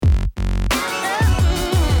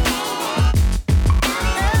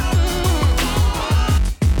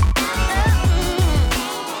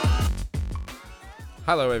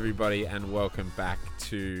Hello, everybody, and welcome back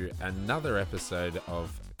to another episode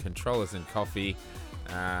of Controllers and Coffee.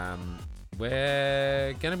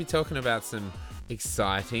 We're going to be talking about some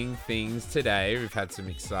exciting things today. We've had some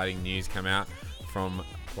exciting news come out from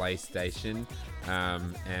PlayStation,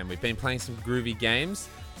 and we've been playing some groovy games.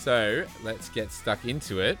 So let's get stuck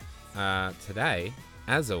into it. Today,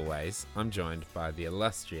 as always, I'm joined by the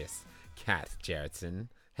illustrious Kat Jarrettson.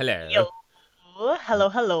 Hello. Yo.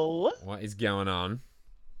 Hello. What is going on?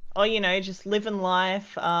 Oh, just living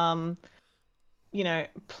life,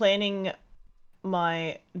 planning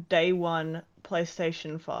my day one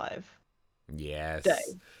PlayStation 5 Yes. day.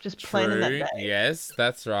 Just planning that day. Yes,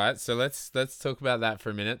 that's right. So let's talk about that for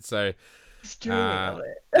a minute. So Just dreaming of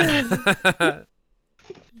it.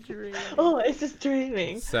 dreaming. Oh, it's just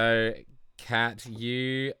dreaming. So, Kat,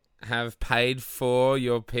 you have paid for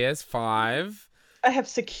your PS5. I have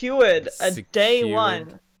secured a day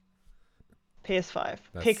one PS5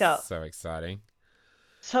 That's pickup. so exciting.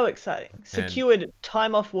 So exciting. Secured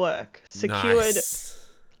time off work. Secured. Nice.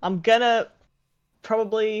 I'm gonna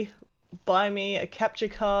probably buy me a capture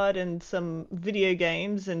card and some video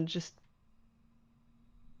games and just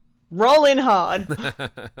roll in hard.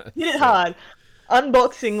 Hit it hard.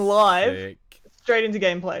 Unboxing live. Sick. Straight into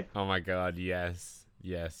gameplay. Oh my god, yes.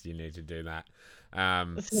 Yes, you need to do that.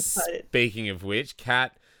 That's excited. Speaking of which,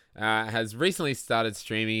 Kat has recently started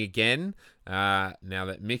streaming again. Now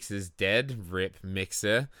that Mixer's dead, rip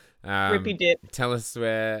Mixer. Rippy dip. Tell us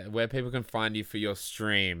where people can find you for your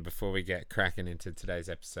stream before we get cracking into today's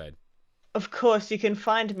episode. Of course, you can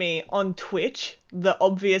find me on Twitch, the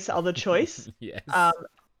obvious other choice. Yes.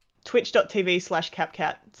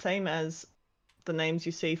 Twitch.tv/CapCat. Same as the names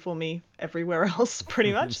you see for me everywhere else,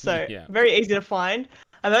 pretty much. So Yeah. very easy to find.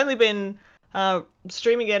 I've only been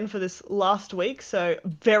streaming again for this last week, so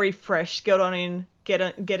very fresh. Get on in, get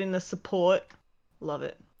in the support. Love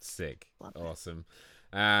it. Sick. Love it. Awesome.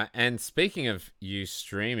 And speaking of you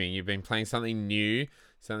streaming, you've been playing something new,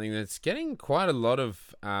 something that's getting quite a lot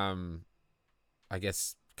of, I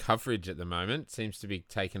guess, coverage at the moment. Seems to be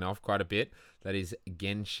taken off quite a bit. That is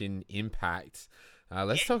Genshin Impact.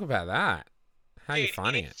 Let's talk about that. How are you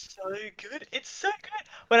finding it? It's so good. It's so good.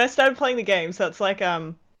 When I started playing the game, so it's like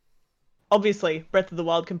obviously Breath of the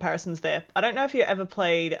Wild comparisons there. I don't know if you ever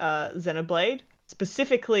played Xenoblade.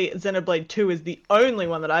 Specifically, Xenoblade 2 is the only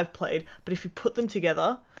one that I've played, but if you put them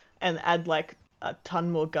together and add like a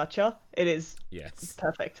ton more gacha, it is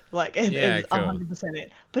perfect. Like it is cool. 100%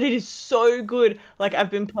 it. But it is so good. Like I've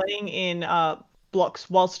been playing in blocks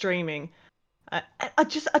while streaming. I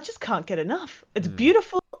just can't get enough. It's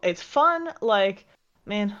beautiful. It's fun. Like,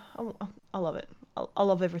 man, I love it. I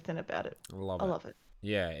love everything about it. I love it.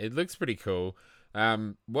 Yeah, it looks pretty cool.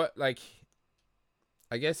 I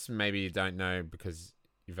guess maybe you don't know because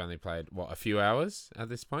you've only played, a few hours at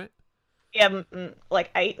this point? Yeah, like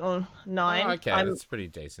 8 or 9. Oh, okay, that's pretty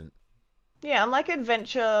decent. Yeah, I'm like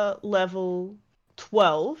adventure level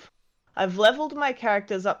 12. I've leveled my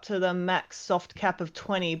characters up to the max soft cap of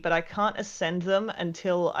 20, but I can't ascend them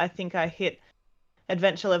until I think I hit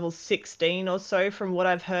adventure level 16 or so from what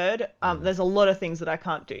I've heard. There's a lot of things that I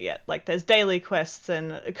can't do yet. Like there's daily quests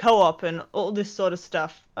and co-op and all this sort of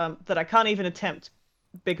stuff that I can't even attempt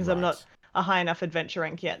because I'm not a high enough adventure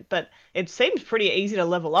rank yet. But it seems pretty easy to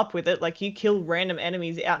level up with it. Like you kill random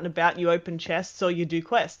enemies out and about, you open chests or you do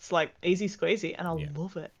quests. Like easy squeezy, and I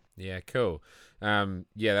love it. Yeah, cool.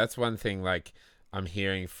 That's one thing like I'm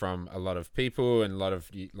hearing from a lot of people and a lot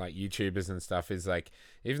of like YouTubers and stuff is like,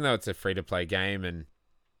 even though it's a free to play game and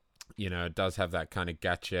it does have that kind of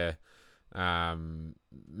gacha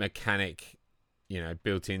mechanic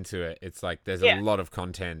built into it, it's like there's a lot of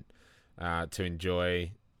content to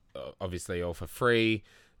enjoy, obviously all for free.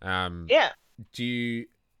 Do you,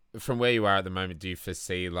 from where you are at the moment, do you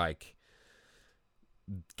foresee like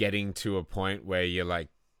getting to a point where you're like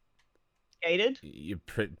gated? You're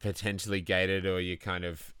potentially gated, or you're kind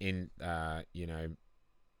of in,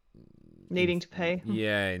 needing to pay.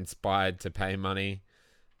 Yeah, inspired to pay money.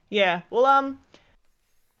 Yeah, well,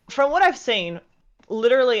 from what I've seen,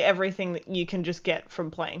 literally everything that you can just get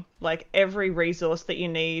from playing. Like every resource that you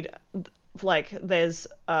need. Like there's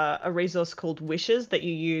a resource called Wishes that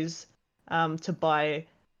you use to buy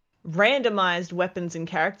randomized weapons and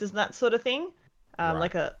characters and that sort of thing.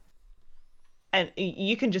 And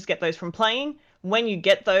you can just get those from playing. When you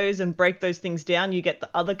get those and break those things down, you get the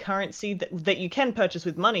other currency that you can purchase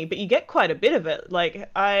with money, but you get quite a bit of it. Like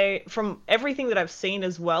from everything that I've seen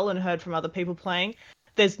as well and heard from other people playing,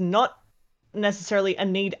 there's not necessarily a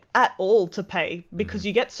need at all to pay because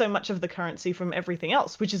you get so much of the currency from everything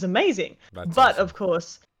else, which is amazing. That's but awesome. of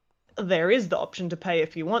course, there is the option to pay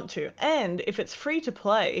if you want to. And if it's free to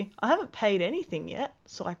play, I haven't paid anything yet,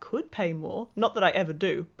 so I could pay more. Not that I ever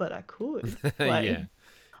do, but I could. Like, Yeah.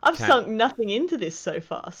 I've Cat, sunk nothing into this so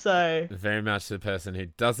far, so very much the person who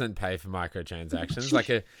doesn't pay for microtransactions, like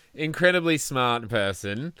a incredibly smart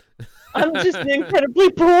person. I'm just an incredibly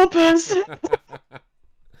poor person.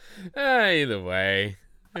 Either way,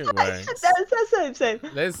 it works. That's what I'm saying.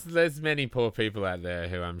 There's many poor people out there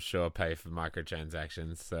who I'm sure pay for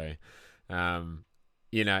microtransactions. So,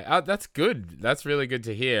 that's good. That's really good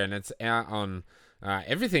to hear, and it's out on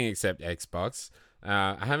everything except Xbox.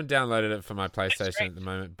 I haven't downloaded it for my PlayStation at the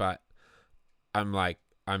moment, but I'm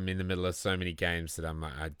in the middle of so many games that I'm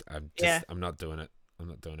not doing it. I'm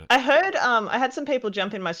not doing it. I heard I had some people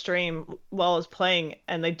jump in my stream while I was playing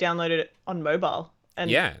and they downloaded it on mobile.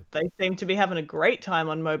 And Yeah. they seem to be having a great time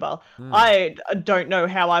on mobile. Mm. I don't know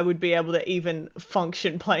how I would be able to even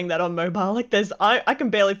function playing that on mobile. Like I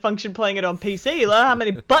can barely function playing it on PC. Like how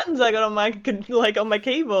many buttons I got on my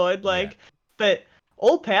keyboard. Like, but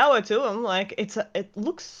all power to them. Like it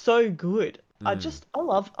looks so good. I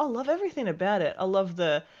love everything about it. I love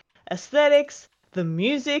the aesthetics, the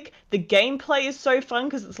music, the gameplay is so fun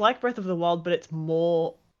because it's like Breath of the Wild, but it's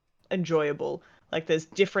more enjoyable. Like there's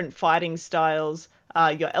different fighting styles,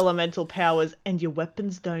 your elemental powers, and your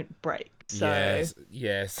weapons don't break. So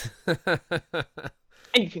yes. and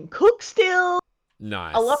you can cook still.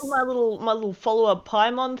 Nice. I love my little follower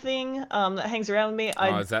Paimon thing that hangs around with me.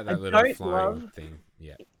 Is that little flying thing?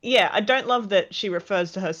 Yeah. Yeah, I don't love that she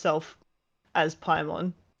refers to herself as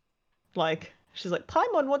Paimon. Like she's like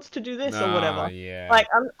Paimon wants to do this or whatever. Yeah. Like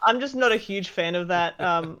I'm just not a huge fan of that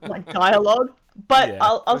like dialogue. But Yeah,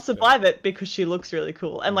 I'll survive it because she looks really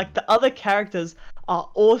cool. And like the other characters are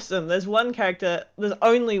awesome. There's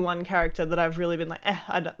only one character that I've really been like,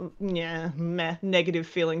 negative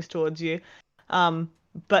feelings towards you.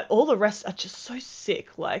 But all the rest are just so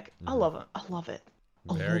sick. Like I love it. I love it.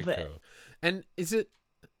 Very cool. And is it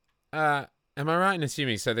am I right in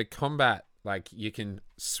assuming so the combat, like you can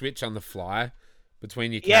switch on the fly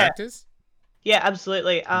between your characters? Yeah,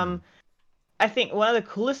 absolutely. I think one of the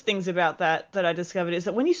coolest things about that I discovered is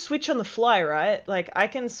that when you switch on the fly, right? Like I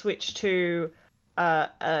can switch to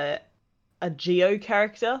a Geo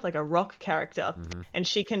character, like a rock character, and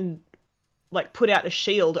she can like put out a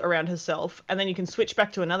shield around herself, and then you can switch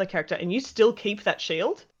back to another character, and you still keep that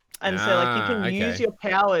shield. And so like you can use your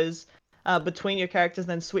powers between your characters,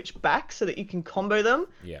 then switch back so that you can combo them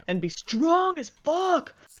and be strong as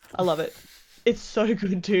fuck. I love it. It's so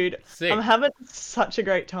good, dude. Sick. I'm having such a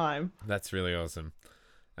great time. That's really awesome.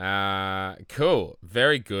 Cool.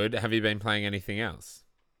 Very good. Have you been playing anything else?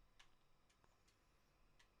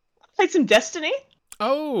 I played some Destiny.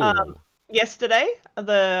 Oh. Yesterday.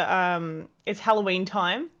 It's Halloween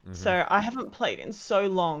time, so I haven't played in so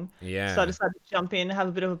long. Yeah. So I decided to jump in, have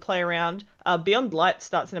a bit of a play around. Beyond Light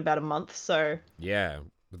starts in about a month, so yeah.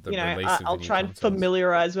 I'll try and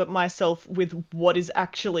familiarize myself with what is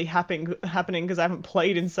actually happening because I haven't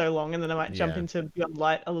played in so long, and then I might jump into Beyond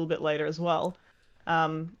Light a little bit later as well.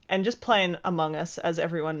 And just playing Among Us, as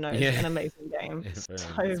everyone knows, an amazing game. It's so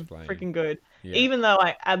freaking good. Yeah. Even though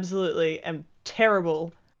I absolutely am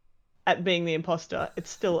terrible at being the imposter, it's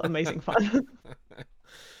still amazing fun.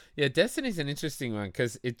 Yeah, Destiny's an interesting one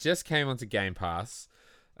because it just came onto Game Pass.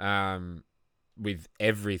 With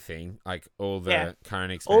everything, like all the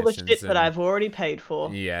current expansions. All the shit that I've already paid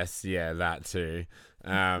for. Yes, that too.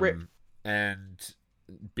 And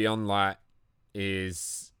Beyond Light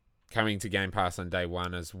is coming to Game Pass on day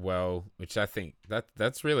one as well, which I think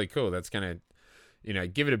that's really cool. That's going to,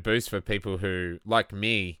 give it a boost for people who, like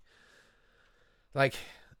me, like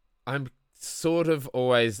I'm sort of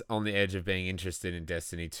always on the edge of being interested in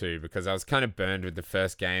Destiny 2 because I was kind of burned with the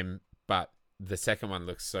first game, but the second one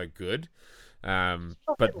looks so good.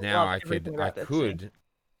 But now I could,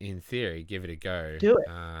 in theory, give it a go. Do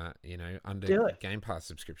it. Under Game Pass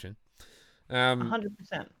subscription. 100%.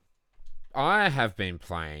 I have been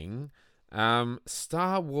playing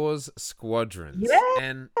Star Wars Squadrons. Yes.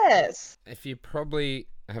 And if you probably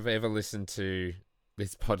have ever listened to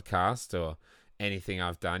this podcast or anything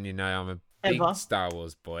I've done, I'm a big Star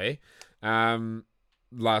Wars boy.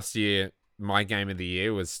 Last year, my game of the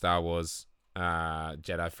year was Star Wars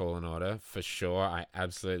Jedi Fallen Order for sure. I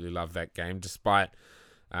absolutely love that game, despite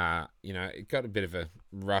it got a bit of a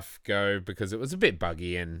rough go because it was a bit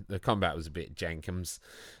buggy and the combat was a bit jankums.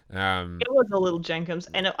 It was a little jankums,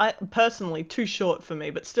 and I personally too short for me,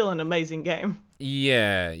 but still an amazing game.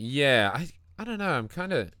 Yeah. I don't know. I'm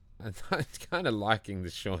kind of liking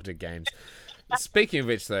the shorter games. Speaking of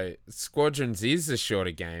which, though, Squadrons is a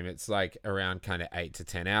shorter game. It's like around kind of 8 to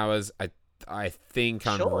 10 hours. I think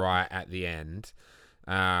I'm Sure. right at the end.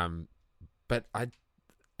 But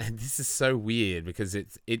and this is so weird because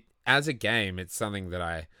it as a game, it's something that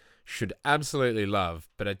I should absolutely love,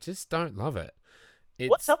 but I just don't love it.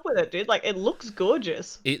 What's It's up with it, dude? Like, it looks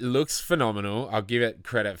gorgeous. it looks phenomenal. I'll give it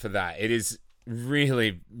credit for that. It is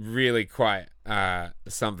really, really quite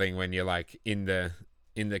something when you're like in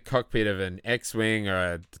the cockpit of an X-wing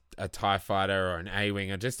or a TIE fighter or an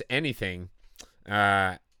A-wing or just anything,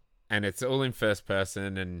 and it's all in first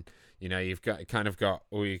person, and you know you've got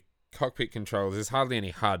all your cockpit controls. There's hardly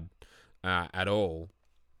any HUD at all,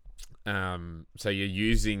 so you're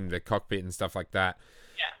using the cockpit and stuff like that.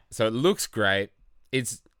 Yeah. So it looks great.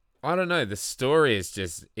 It's I don't know. The story is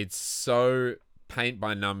just it's so paint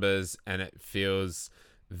by numbers, and it feels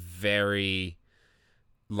very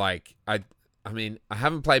like I mean, I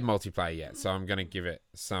haven't played multiplayer yet, so I'm gonna give it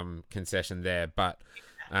some concession there. But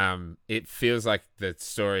it feels like the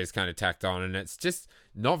story is kind of tacked on, and it's just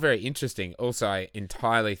not very interesting. Also, I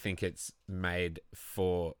entirely think it's made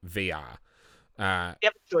for VR. You have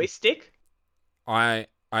a joystick? I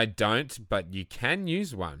don't, but you can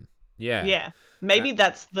use one. Yeah. Yeah. Maybe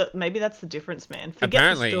that's the difference, man. Forget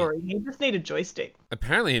Apparently- the story. You just need a joystick.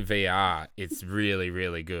 Apparently in VR, it's really,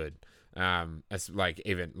 really good. As like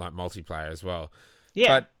even like multiplayer as well.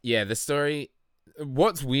 Yeah. But yeah, the story.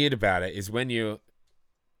 What's weird about it is when you're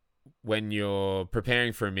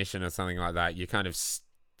preparing for a mission or something like that, you kind of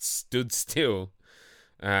stood still,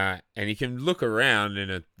 and you can look around in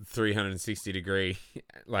a 360 degree,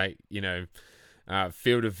 like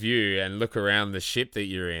field of view and look around the ship that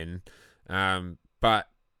you're in, but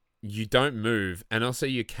you don't move, and also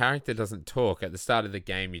your character doesn't talk. At the start of the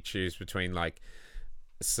game, you choose between like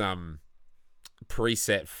some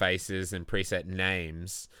preset faces and preset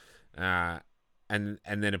names, and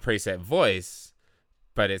then a preset voice,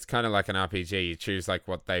 but it's kind of like an RPG. You choose like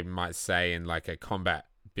what they might say in like a combat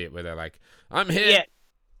bit where they're like, "I'm hit, Yeah.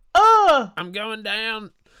 Oh! I'm going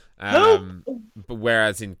down." Help! But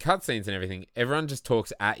whereas in cutscenes and everything, everyone just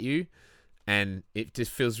talks at you, and it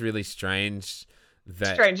just feels really strange.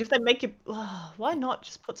 Strange. If they make you... why not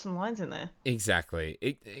just put some lines in there? Exactly.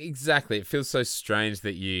 Exactly. It feels so strange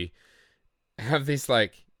that you have this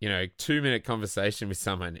 2-minute conversation with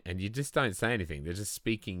someone and you just don't say anything. They're just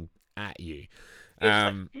speaking at you.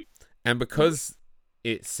 And because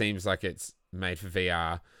it seems like it's made for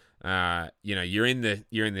VR, you're in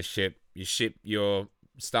the ship, you ship your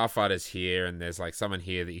starfighters here, and there's like someone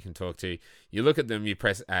here that you can talk to. You look at them, you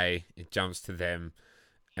press A, it jumps to them,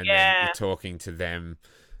 and then you're talking to them.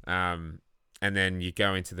 And then you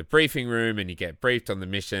go into the briefing room and you get briefed on the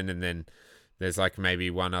mission, and then there's like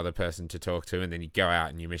maybe one other person to talk to, and then you go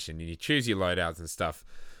out in your mission and you choose your loadouts and stuff.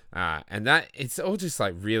 And that it's all just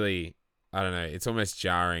like really, I don't know, it's almost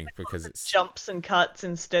jarring because it's jumps and cuts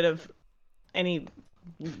instead of any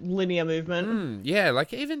linear movement. Yeah,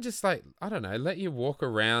 like even just like, I don't know, let you walk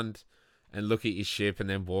around and look at your ship and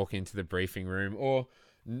then walk into the briefing room, or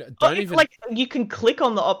don't even like you can click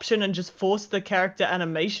on the option and just force the character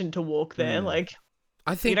animation to walk there. Like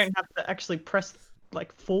I think you don't have to actually press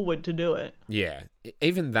like forward to do it. Yeah,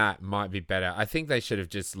 even that might be better. I think they should have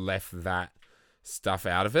just left that stuff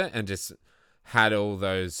out of it and just had all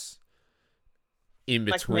those in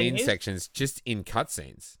between sections just in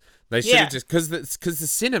cutscenes. They should have just because the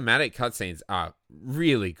cinematic cutscenes are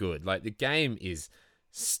really good. Like the game is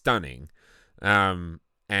stunning, and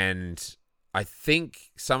I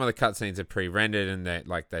think some of the cutscenes are pre-rendered and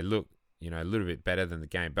they look a little bit better than the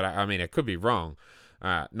game. But I mean, I could be wrong.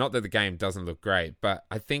 Not that the game doesn't look great, but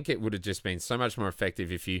I think it would have just been so much more effective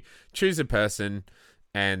if you choose a person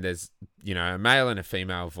and there's a male and a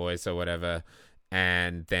female voice or whatever,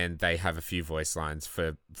 and then they have a few voice lines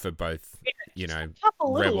for both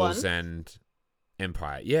Rebels and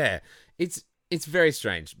Empire. Yeah, it's very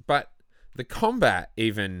strange, but the combat,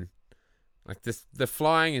 even like this, the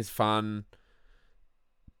flying is fun,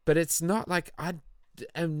 but it's not like I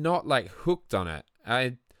am not like hooked on it.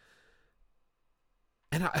 I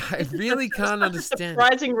really can't understand.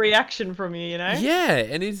 Surprising reaction from you, Yeah,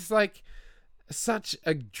 and it's like such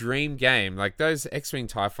a dream game. Like those X-Wing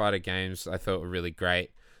TIE Fighter games, I thought were really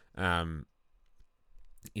great. Back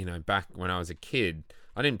when I was a kid,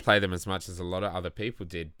 I didn't play them as much as a lot of other people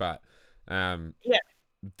did, but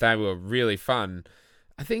they were really fun.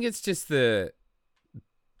 I think it's just the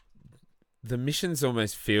missions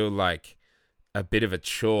almost feel like a bit of a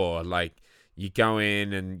chore. Like you go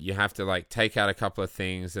in and you have to like take out a couple of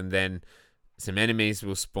things, and then some enemies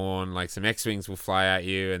will spawn, like some X-Wings will fly at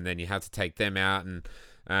you, and then you have to take them out. And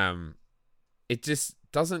it just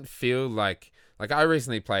doesn't feel like I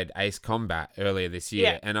recently played Ace Combat earlier this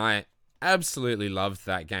year, and I absolutely loved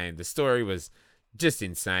that game. The story was just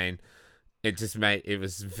insane. It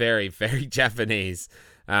was very, very Japanese.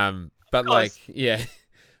 But like, yeah,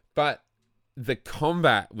 but the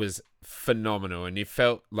combat was phenomenal, and you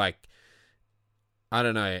felt like, I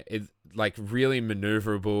don't know, it like really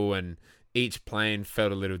maneuverable, and each plane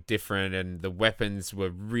felt a little different, and the weapons were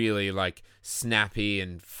really like snappy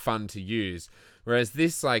and fun to use. Whereas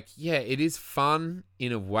this, like, yeah, it is fun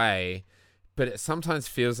in a way, but it sometimes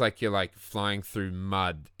feels like you're like flying through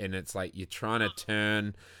mud, and it's like you're trying to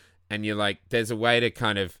turn, and you're like, there's a way to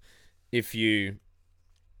kind of, if you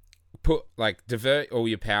put like divert all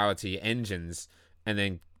your power to your engines and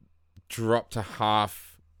then drop to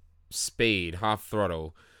half speed, half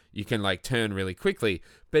throttle, you can like turn really quickly.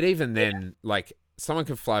 But even then, like, someone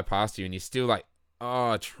could fly past you and you're still like,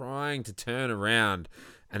 oh, trying to turn around,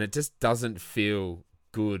 and it just doesn't feel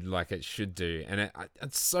good like it should do. And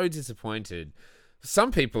I'm so disappointed.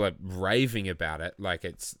 Some people are raving about it like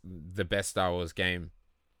it's the best Star Wars game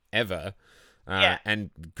ever.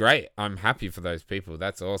 And great. I'm happy for those people.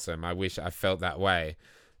 That's awesome. I wish I felt that way.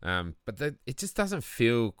 But it just doesn't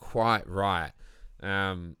feel quite right.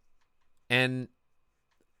 And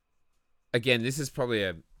again, this is probably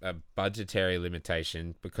a budgetary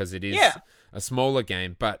limitation because it is a smaller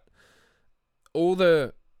game, but all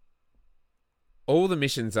the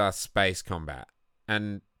missions are space combat,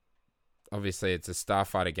 and obviously it's a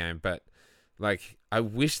starfighter game, but like, I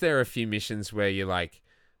wish there were a few missions where you like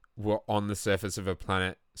were on the surface of a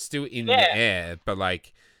planet, still in the air, but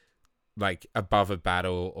like above a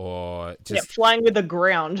battle, or just flying with the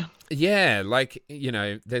ground. Yeah, like, you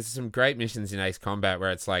know, there's some great missions in Ace Combat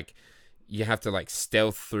where it's like you have to like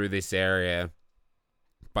stealth through this area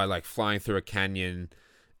by like flying through a canyon,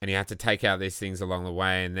 and you have to take out these things along the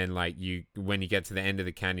way, and then like when you get to the end of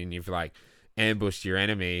the canyon, you've like ambushed your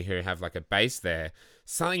enemy who have like a base there.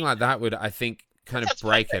 Something like that would, I think, kind of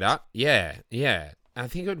break it up. Yeah. I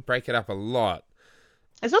think it would break it up a lot.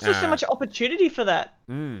 There's also so much opportunity for that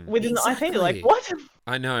within the IP. Like, what?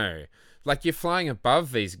 I know. Like, you're flying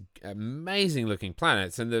above these amazing looking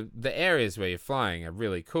planets, and the areas where you're flying are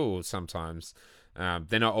really cool sometimes.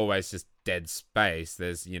 They're not always just dead space.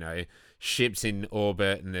 There's, you know, ships in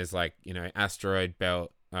orbit, and there's like, you know, asteroid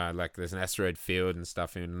belt, like there's an asteroid field and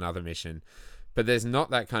stuff in another mission. But there's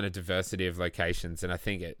not that kind of diversity of locations, and I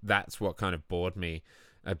think that's what kind of bored me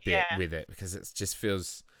a bit with it, because it just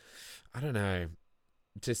feels, I don't know,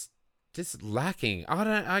 just lacking.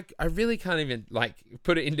 I really can't even like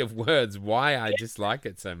put it into words why I dislike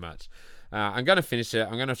it so much. I'm gonna finish it.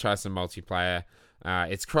 I'm gonna try some multiplayer.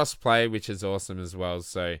 It's cross-play, which is awesome as well.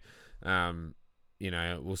 So, you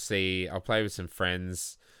know, we'll see. I'll play with some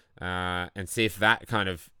friends and see if that kind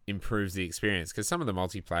of improves the experience, because some of the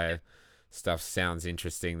multiplayer stuff sounds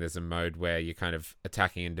interesting. There's a mode where you're kind of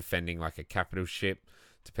attacking and defending like a capital ship,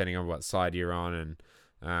 depending on what side you're on, and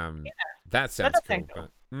that sounds cool.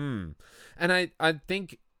 But, and I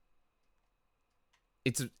think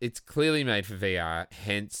it's clearly made for VR,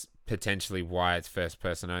 hence potentially why it's first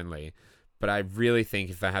person only. But I really think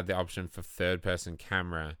if they had the option for third person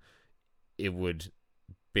camera, it would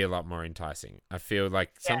be a lot more enticing. I feel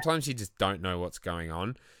like sometimes you just don't know what's going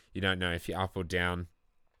on. You don't know if you're up or down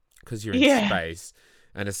because you're in space,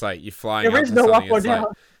 and it's like you're flying. There is no up or down.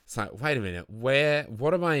 It's like, wait a minute,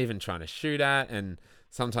 what am I even trying to shoot at? And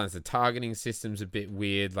sometimes the targeting system's a bit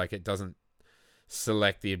weird. Like, it doesn't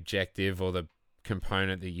select the objective or the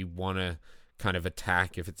component that you want to kind of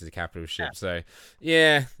attack if it's a capital ship. So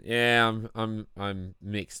I'm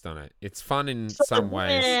mixed on it. It's fun in some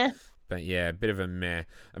ways, but a bit of a meh.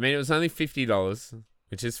 I mean, it was only $50,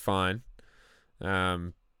 which is fine.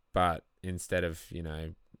 But instead of, you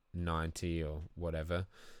know, 90 or whatever.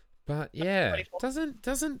 But doesn't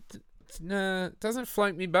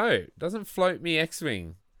float me boat. Doesn't float me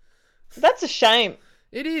X-Wing. That's a shame.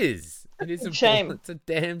 It is. It is a shame. It's a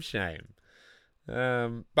damn shame.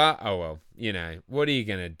 But oh well, you know, what are you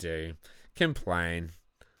gonna do? Complain.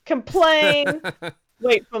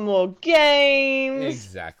 Wait for more games.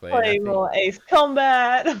 Exactly. Play more Ace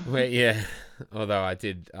Combat. Well, although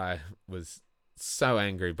I was so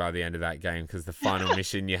angry by the end of that game, because the final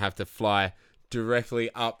mission, you have to fly directly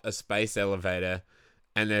up a space elevator,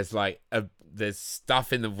 and there's like there's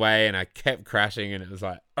stuff in the way, and I kept crashing, and it was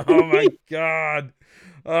like, oh my god,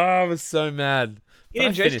 I was so mad. You need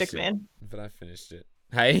a joystick, man. But I finished it.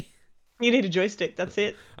 Hey, you need a joystick. That's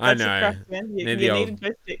it. I know. Crack, man. You need a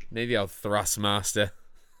joystick. Need the old Thrustmaster.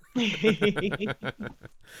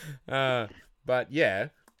 But yeah,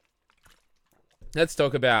 let's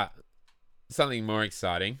talk about something more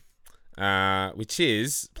exciting, which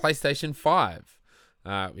is PlayStation 5.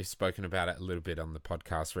 We've spoken about it a little bit on the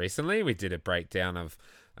podcast recently. We did a breakdown of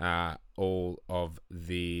all of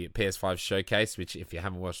the PS5 showcase, which if you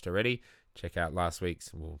haven't watched already, check out last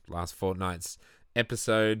fortnight's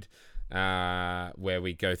episode where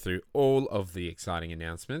we go through all of the exciting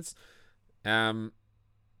announcements. And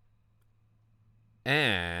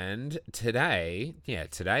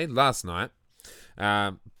last night,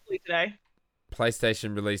 Today.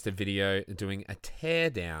 PlayStation released a video doing a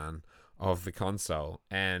teardown of the console,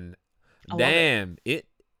 and damn,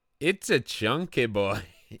 it's a chunky boy.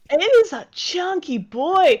 It is a chunky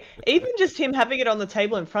boy. Even just him having it on the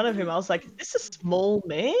table in front of him, I was like, is this a small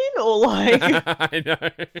man? Or like, I know.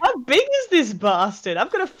 how big is this bastard?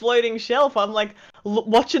 I've got a floating shelf. I'm like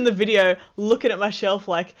watching the video, looking at my shelf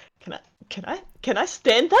like, can I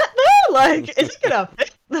stand that there? Like, is it gonna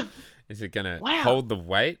fit? Is it gonna hold the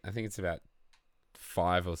weight? I think it's about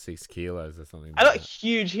 5 or 6 kilos or something. I got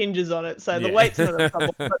huge hinges on it, so the weight's not a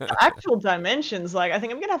problem. But the actual dimensions, like, I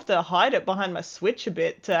think I'm gonna have to hide it behind my Switch a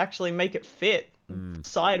bit to actually make it fit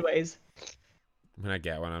sideways. When I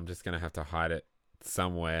get one, I'm just gonna have to hide it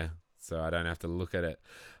somewhere so I don't have to look at it.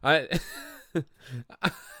 Gonna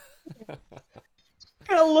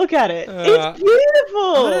look at it. It's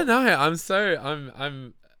beautiful. I don't know.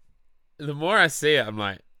 I'm. The more I see it, I'm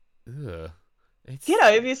like, ugh. Get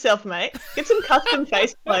over yourself, mate. Get some custom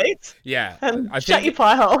face plates. Yeah, And I shut think your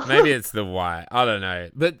pie hole. maybe it's the why. I don't know,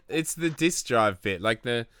 but it's the disc drive bit, like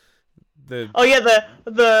the. Oh yeah,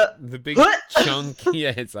 the big chunk.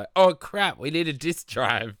 Yeah, it's like, oh crap, we need a disc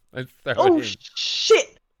drive. Let's throw it in.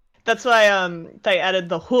 Shit. That's why they added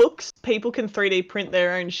the hooks. People can 3D print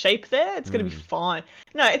their own shape there. It's gonna be fine.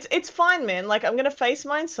 No, it's fine, man. Like, I'm gonna face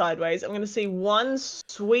mine sideways. I'm gonna see one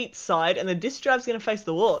sweet side, and the disc drive's gonna face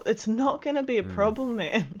the wall. It's not gonna be a problem,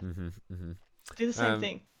 man. Do the same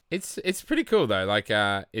thing. It's pretty cool though. Like,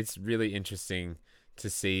 it's really interesting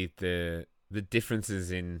to see the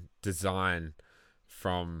differences in design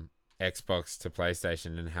from Xbox to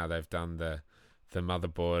PlayStation and how they've done the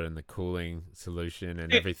motherboard and the cooling solution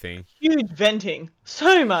and everything. Huge venting.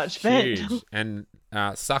 So much vent. Huge. And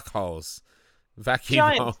suck holes. Vacuum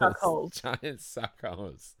Giant holes. suck holes. Giant suck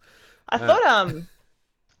holes. I thought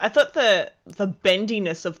the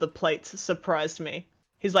bendiness of the plates surprised me.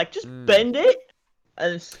 He's like, just bend it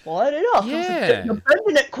and slide it off. Yeah. You're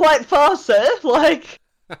bending it quite fast, sir. Like,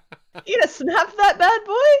 you gonna snap that bad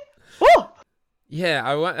boy? Oh! Yeah,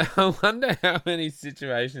 I wonder how many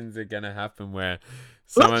situations are gonna happen where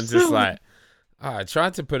someone's just like, oh, I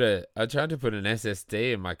tried to put an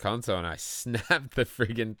SSD in my console and I snapped the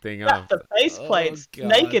friggin' thing off. The faceplate's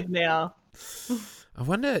naked now. I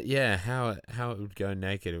wonder, how it would go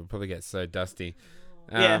naked. It would probably get so dusty.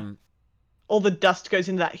 All the dust goes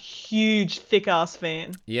into that huge, thick-ass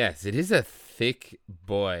fan. Yes, it is a thick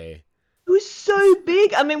boy. It was so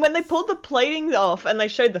big. I mean, when they pulled the plating off and they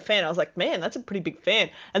showed the fan, I was like, man, that's a pretty big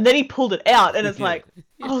fan. And then he pulled it out, and it's like,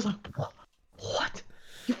 I was like, what?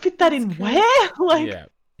 You fit that in where? Like,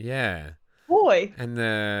 yeah. Boy. And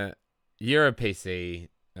you're a PC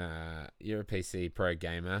pro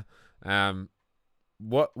gamer.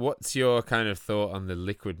 What's your kind of thought on the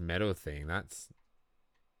liquid metal thing? That's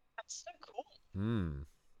so cool.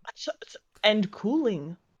 And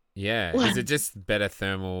cooling. Yeah. Is it just better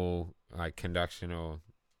thermal conduction or?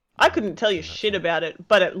 I couldn't tell you shit about it,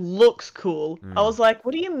 but it looks cool. I was like,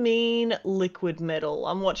 what do you mean liquid metal?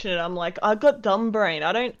 I'm watching it. I'm like, I got dumb brain.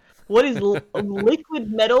 What is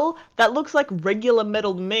liquid metal? That looks like regular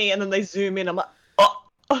metal to me. And then they zoom in. I'm like, oh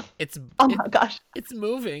my gosh. It's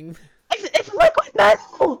moving. It's liquid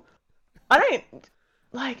metal.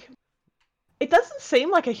 It doesn't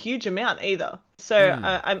seem like a huge amount either. So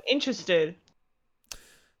I'm interested.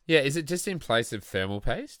 Yeah, is it just in place of thermal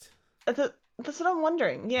paste? That's what I'm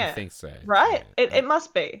wondering. Yeah, I think so. Right? Yeah. It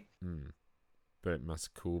must be. But it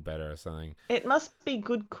must cool better or something. It must be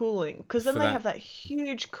good cooling because then they have that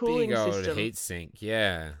huge cooling big old system. Heat sink.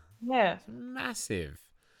 Yeah. Yeah. It's massive.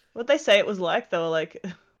 What they say it was like? They were like,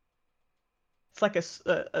 it's like a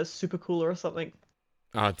super cooler or something.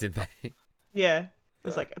 Oh, did they? Yeah. It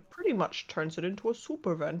was like it pretty much turns it into a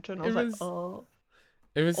super vent, and I was like, oh.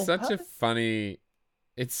 It was such a funny.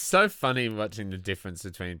 It's so funny watching the difference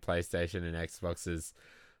between PlayStation and Xbox's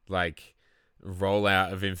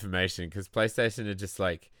rollout of information, because PlayStation are just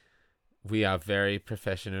like, we are very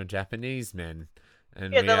professional Japanese men,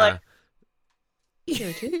 and they're like,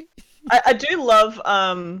 I do love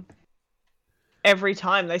every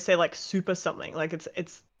time they say like super something, like it's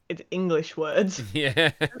English words.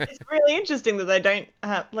 Yeah, it's really interesting that they don't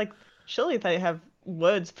have surely they have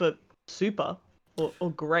words for super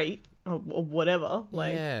or great or whatever.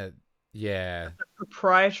 Yeah. A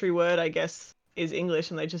proprietary word, I guess. is English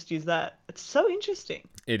and they just use that. It's so interesting.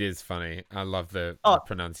 It is funny. I love the Oh, they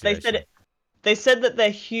pronunciation. said it. They said that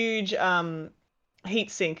their huge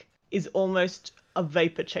heatsink is almost a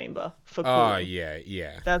vapor chamber for Oh cooling.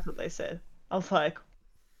 yeah. That's what they said. I was like,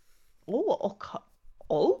 oh, okay.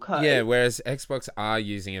 Okay. Yeah, whereas Xbox are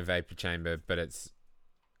using a vapor chamber, but it's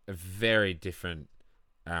a very different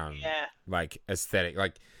Yeah. like aesthetic.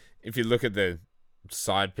 Like if you look at the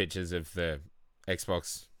side pictures of the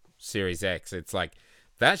Xbox Series X, it's like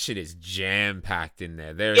that shit is jam packed in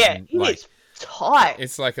there. There Yeah, is it like is tight.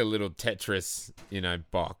 it's like a little Tetris,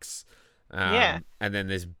 box. Yeah. And then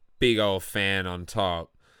there's big old fan on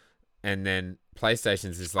top, and then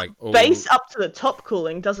PlayStation's is like all Base up to the top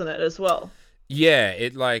cooling, doesn't it, as well? yeah,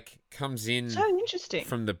 it like comes in So interesting.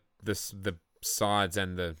 from the sides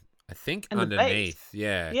and the I think And the base. underneath.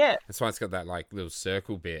 Yeah, Yeah. that's why it's got that like little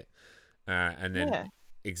circle bit, and then Yeah.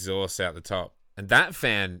 exhaust out the top. And that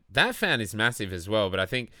fan is massive as well. But I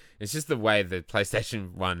think it's just the way the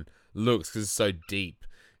PlayStation one looks because it's so deep.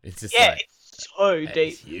 It's just Yeah, like it's so it's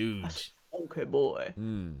deep. huge. Okay, boy.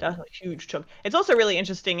 Mm. That's a huge chunk. It's also really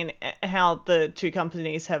interesting in how the two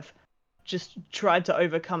companies have just tried to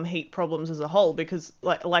overcome heat problems as a whole because,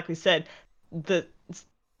 like we said, the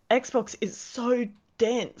Xbox is so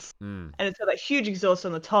dense Mm. and it's got that huge exhaust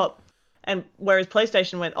on the top. And whereas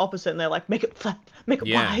PlayStation went opposite and they're like, make it flat, make it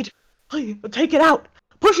Yeah. wide, please, take it out,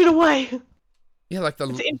 push it away. Yeah, like It's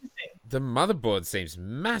interesting. the motherboard seems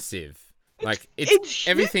massive. Like it's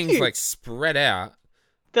everything's huge. like spread out.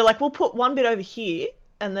 They're like, we'll put one bit over here,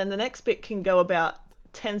 and then the next bit can go about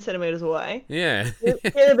 10 centimeters away. Yeah.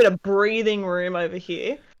 Get a bit of breathing room over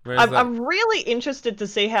here. Whereas, like, I'm really interested to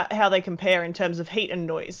see how they compare in terms of heat and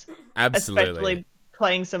noise, absolutely. especially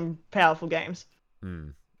playing some powerful games.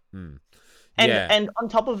 Mm. And Yeah. and on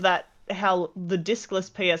top of that, how the discless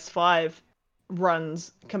PS5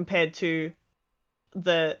 runs compared to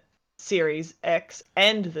the Series X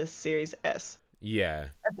and the Series S. Yeah.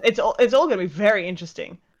 It's all going to be very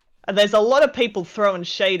interesting. And there's a lot of people throwing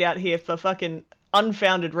shade out here for fucking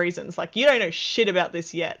unfounded reasons. Like, you don't know shit about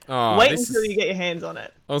this yet. Oh, Wait this until is- you get your hands on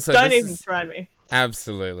it. Also, Don't this even is try me.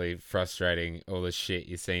 absolutely frustrating. All the shit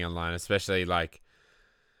you're seeing online, especially like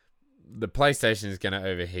the PlayStation is going to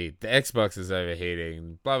overheat, the Xbox is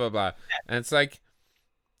overheating, blah blah blah, and it's like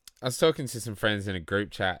I was talking to some friends in a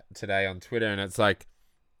group chat today on Twitter, and it's like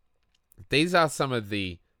these are some of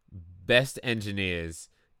the best engineers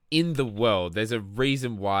in the world. There's a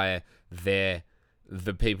reason why they're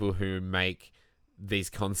the people who make these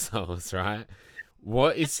consoles, right?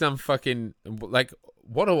 What is some fucking like?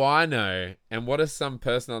 What do I know? And what does some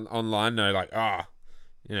person online know? Like,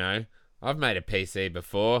 I've made a PC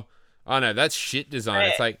before. Oh no, that's shit design.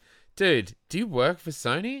 It's like, dude, do you work for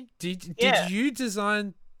Sony? Did you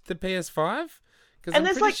design the PS5? Because And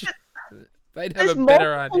there's like they'd have there's a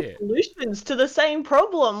better multiple idea. solutions to the same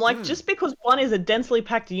problem. Like, just because one is a densely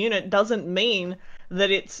packed unit doesn't mean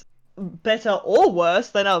that it's better or worse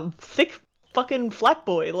than a thick fucking flat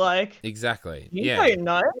boy. Like, Exactly. you Yeah. don't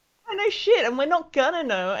know. I know shit, and we're not gonna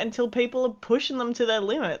know until people are pushing them to their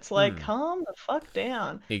limits. Like, calm the fuck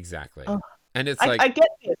down. Exactly. Oh. And it's I like, get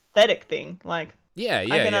the aesthetic thing. Like, yeah. I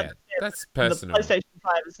can understand That's the personal. PlayStation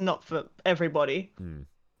 5 is not for everybody. Hmm.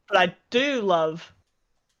 But I do love,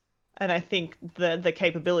 and I think the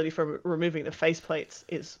capability for removing the faceplates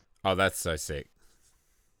is. Oh, that's so sick.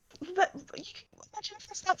 But you can imagine if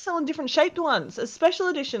they start selling different shaped ones as special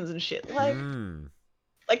editions and shit.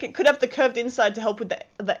 Like it could have the curved inside to help with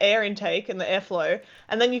the air intake and the airflow,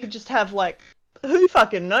 and then you could just have like who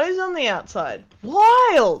fucking knows on the outside.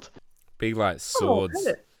 Wild. Big like Oh, swords.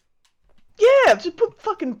 yeah, just put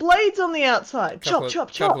fucking blades on the outside. Couple Chop, of,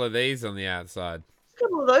 chop, chop. Couple of these on the outside.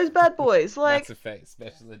 Couple of those bad boys. Like, Mass Effect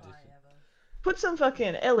special edition. put some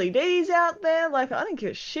fucking LEDs out there. Like, I don't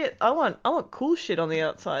give a shit. I want cool shit on the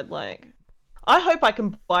outside. Like, I hope I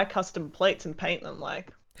can buy custom plates and paint them.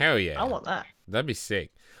 Like, Hell yeah. I want that. That'd be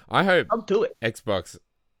sick. I hope I'll do it. Xbox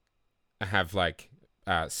have like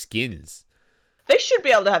skins. They should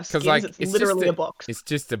be able to have Because skins. like It's literally a box. It's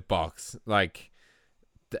just a box. Like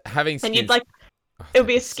having skins. And you'd like, it would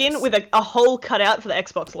be a skin with a hole cut out for the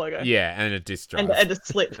Xbox logo. Yeah, and a disc drive. And a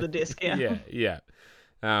slit for the disc. Yeah. yeah.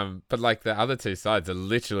 But like the other two sides are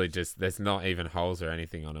literally just there's not even holes or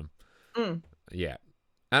anything on them. Mm. Yeah,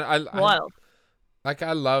 and I Wild.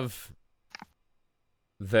 I love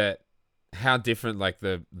that how different like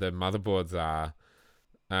the motherboards are.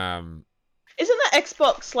 Isn't the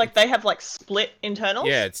Xbox like they have like split internals?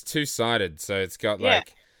 Yeah, it's two-sided, so it's got Yeah.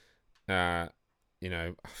 like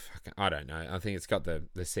I don't know. I think it's got the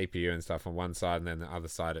CPU and stuff on one side, and then the other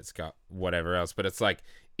side it's got whatever else. But it's like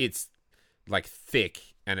thick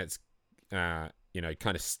and it's kind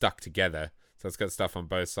of stuck together. So it's got stuff on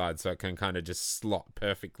both sides, so it can kind of just slot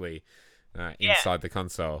perfectly inside the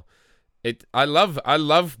console. I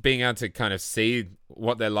love being able to kind of see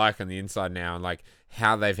what they're like on the inside now, and like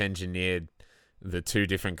how they've engineered the two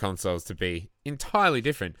different consoles to be entirely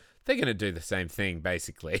different. They're going to do the same thing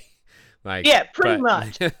basically. Like, yeah, pretty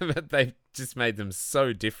much. But they've just made them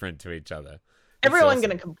so different to each other. Everyone's awesome.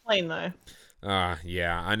 Going to complain though.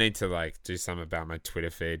 Yeah, I need to like do something about my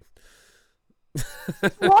Twitter feed.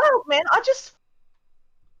 Wild, man. I just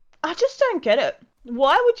don't get it.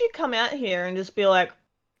 Why would you come out here and just be like,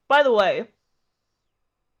 by the way,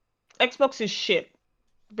 Xbox is shit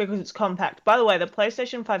because it's compact. By the way, the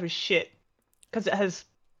PlayStation 5 is shit because it has,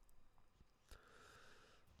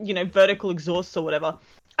 vertical exhausts or whatever.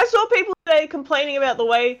 I saw people today complaining about the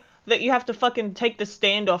way that you have to fucking take the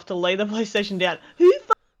stand off to lay the PlayStation down. Who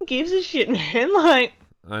fucking gives a shit, man? Like,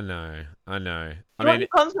 I know. I mean, the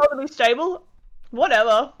console to be stable?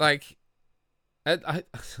 Whatever. Like,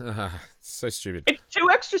 so stupid. It's 2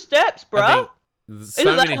 extra steps, bro.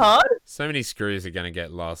 Isn't that hard? So many screws are gonna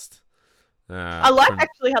get lost. I like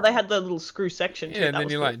actually how they had the little screw section. Yeah, and then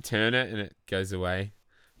you like turn it and it goes away.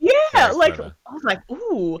 Yeah, like clever. I was like,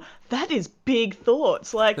 ooh, that is big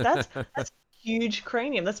thoughts. Like that's huge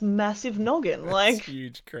cranium. That's massive noggin. Like that's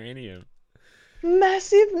huge cranium.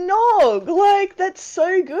 Massive nog. Like that's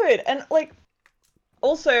so good. And like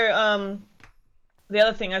also, the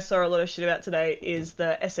other thing I saw a lot of shit about today is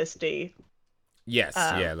the SSD. Yes,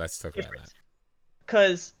 yeah, let's talk about that.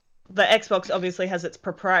 Because the Xbox obviously has its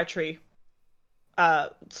proprietary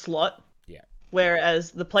slot. Yeah.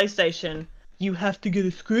 Whereas the PlayStation, you have to get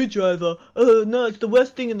a screwdriver. Oh no, it's the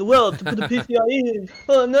worst thing in the world to put a PCI in.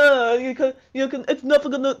 Oh no, you can, it's never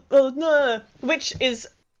gonna. Oh no, which is,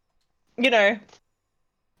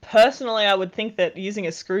 personally, I would think that using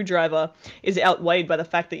a screwdriver is outweighed by the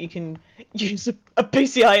fact that you can use a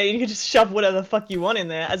PCI and you can just shove whatever the fuck you want in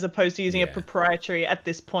there, as opposed to using a proprietary at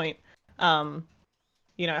this point,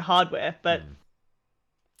 hardware. But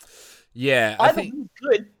yeah, I think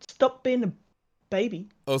good. Stop being a baby.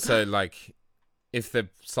 Also, like, if the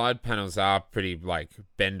side panels are pretty like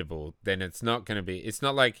bendable, then it's not going to be. It's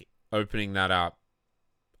not like opening that up,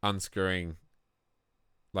 unscrewing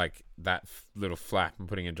like that little flap and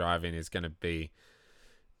putting a drive in is going to be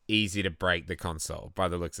easy to break the console by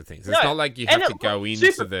the looks of things. It's not like you have to go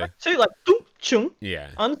into the chung,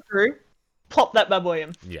 unscrew, pop that bad boy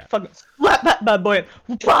in. Yeah. Fucking slap that bad boy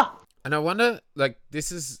in. Wah! And I wonder, like,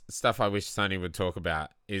 this is stuff I wish Sony would talk about,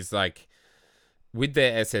 is like, with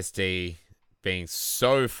their SSD being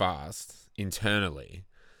so fast internally,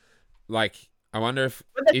 like, I wonder if...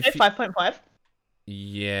 Would they say 5.5?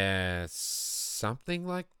 Yeah, something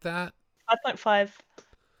like that. 5.5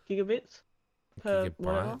 gigabits per gigabytes,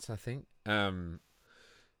 whatever. I think.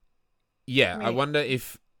 Yeah, I wonder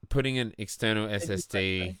if putting an external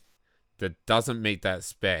SSD that doesn't meet that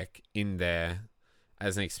spec in there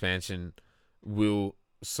as an expansion will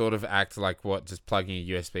sort of act like what just plugging a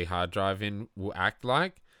USB hard drive in will act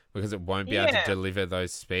like, because it won't be able to deliver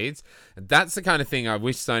those speeds. And that's the kind of thing I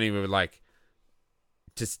wish Sony would like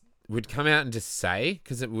would come out and just say,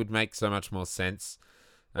 because it would make so much more sense.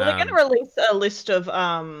 Well, they're going to release a list of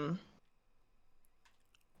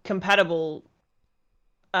compatible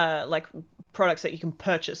like products that you can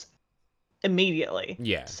purchase immediately.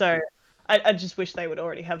 Yeah. So I just wish they would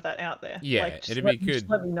already have that out there. Yeah, like, it'd be good. Just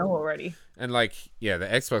let me know already. And like, yeah, the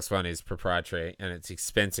Xbox One is proprietary and it's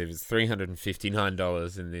expensive. It's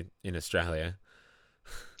 $359 in Australia.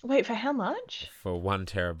 Wait, for how much? For 1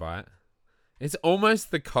 terabyte. It's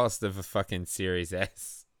almost the cost of a fucking Series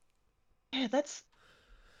S. Yeah, that's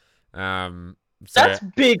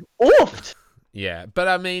big oofed. Yeah, but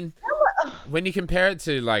I mean, when you compare it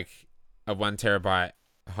to like a 1 terabyte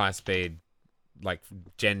high speed, like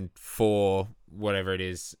Gen 4, whatever it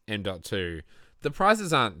is, M.2, the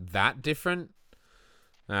prices aren't that different.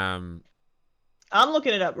 I'm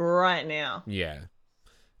looking it up right now. Yeah,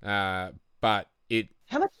 but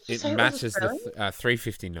how much did you say matches the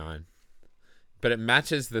 $359, but it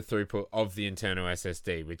matches the throughput of the internal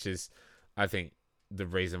SSD, which is, I think, the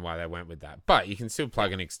reason why they went with that. But you can still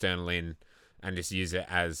plug an external in and just use it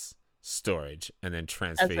as storage and then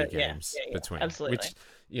transfer your games between. Absolutely. Which,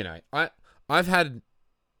 I've had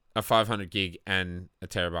a 500 gig and a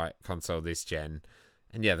terabyte console this gen,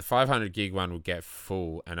 and the 500 gig one would get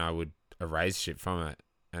full and I would erase shit from it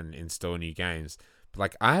and install new games. But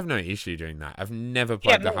like, I have no issue doing that. I've never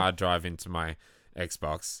plugged the hard drive into my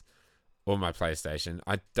Xbox or my PlayStation.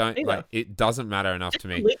 I don't it doesn't matter enough to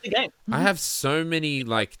me. The game. I have so many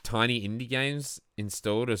like tiny indie games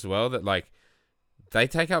installed as well that like they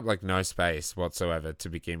take up like no space whatsoever to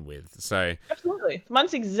begin with. So Absolutely.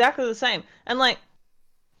 Mine's exactly the same. And like,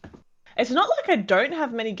 it's not like I don't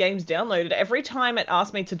have many games downloaded. Every time it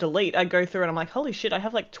asks me to delete, I go through and I'm like, holy shit, I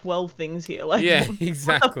have like 12 things here. Like, yeah, what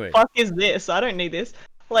exactly. the fuck is this? I don't need this.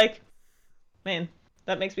 Like, man,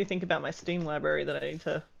 that makes me think about my Steam library that I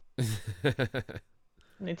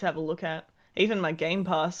need to have a look at. Even my Game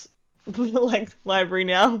Pass like library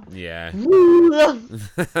now. Yeah.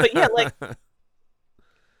 But yeah, like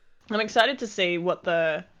I'm excited to see what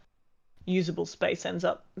the usable space ends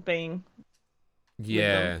up being.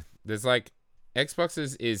 Yeah. There's like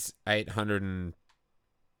Xboxes is 800 and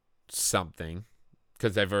something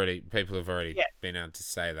because people have already been able to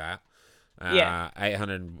say that.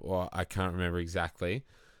 800, well, I can't remember exactly.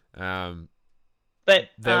 But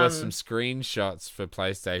there were some screenshots for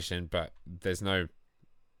PlayStation, but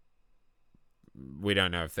we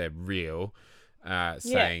don't know if they're real,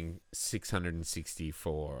 saying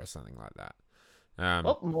 664 or something like that.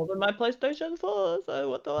 Well, more than my PlayStation 4, so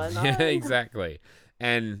what do I know? Yeah, exactly.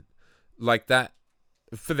 And like that,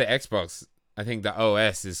 for the Xbox, I think the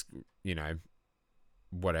OS is,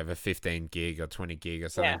 whatever, 15 gig or 20 gig or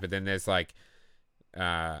something. Yeah. But then there's like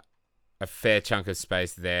a fair chunk of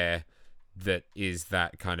space there that is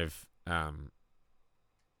that kind of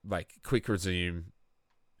like quick resume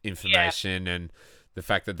information and the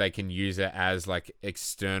fact that they can use it as like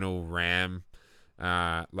external RAM,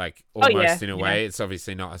 like almost in a way. It's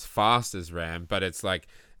obviously not as fast as RAM, but it's like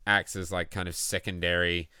acts as like kind of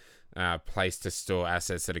secondary place to store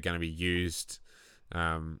assets that are going to be used.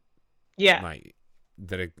 Like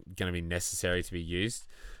that are going to be necessary to be used.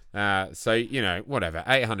 So, whatever,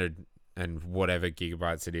 800 and whatever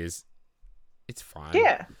gigabytes it is, it's fine.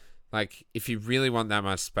 Yeah. Like, if you really want that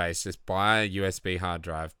much space, just buy a USB hard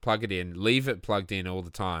drive, plug it in, leave it plugged in all the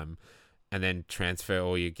time, and then transfer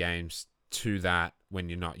all your games to that when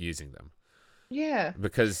you're not using them. Yeah.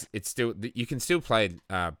 Because you can still play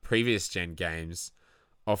previous gen games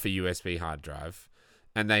off a USB hard drive.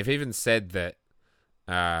 And they've even said that,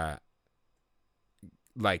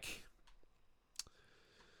 like,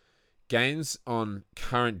 games on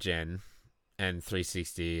current gen and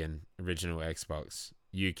 360 and original Xbox,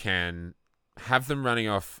 you can have them running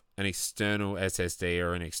off an external SSD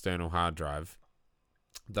or an external hard drive.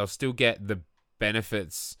 They'll still get the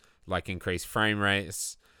benefits like increased frame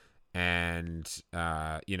rates and,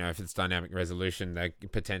 if it's dynamic resolution, they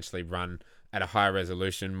potentially run at a higher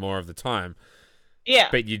resolution more of the time. Yeah.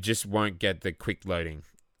 But you just won't get the quick loading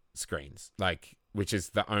screens, which is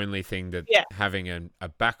the only thing that having a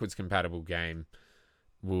backwards compatible game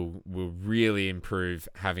will really improve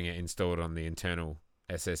having it installed on the internal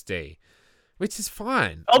SSD, which is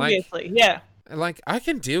fine. Obviously, Like, I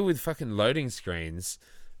can deal with fucking loading screens.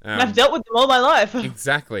 I've dealt with them all my life.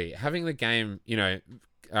 Exactly. Having the game,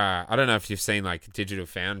 I don't know if you've seen like Digital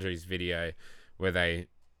Foundry's video where they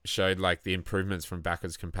showed like the improvements from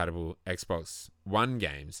backwards compatible Xbox One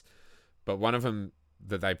games, but one of them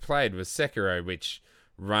that they played was Sekiro, which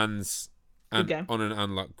runs on an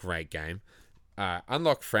unlock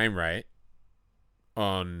frame rate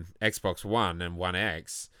on Xbox One and One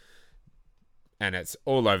X, and it's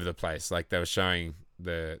all over the place. Like, they were showing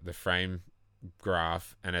the frame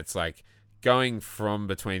graph, and it's like going from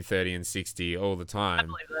between 30 and 60 all the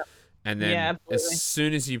time. And then as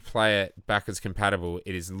soon as you play it backwards compatible,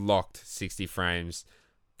 it is locked 60 frames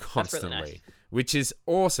constantly. That's really nice. Which is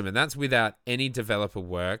awesome. And that's without any developer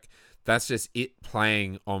work. That's just it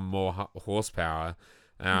playing on more horsepower.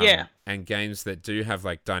 And games that do have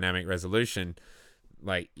like dynamic resolution,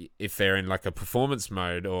 like if they're in like a performance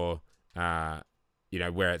mode or, where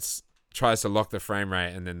it's tries to lock the frame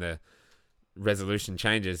rate and then the resolution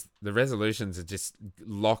changes, the resolutions are just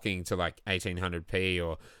locking to like 1800p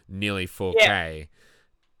or nearly 4K.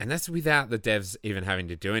 And that's without the devs even having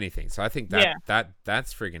to do anything. So I think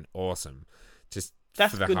that's friggin' awesome. Just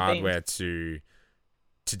that's for the hardware to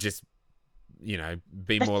just,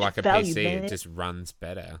 be more like a PC. It just runs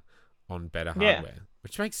better on better hardware,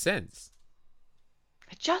 which makes sense.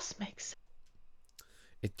 It just makes sense.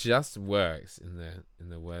 It just works, in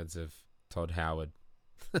the words of Todd Howard.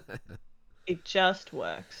 It just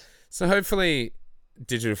works. So hopefully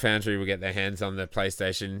Digital Foundry will get their hands on the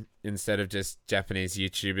PlayStation instead of just Japanese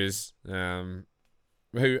YouTubers,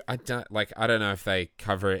 who I don't know if they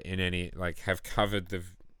cover it in any, have covered the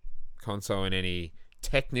console in any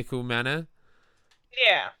technical manner.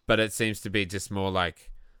 Yeah. But it seems to be just more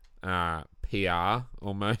like PR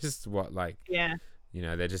almost.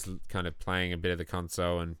 They're just kind of playing a bit of the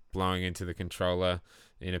console and blowing into the controller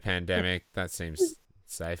in a pandemic. That seems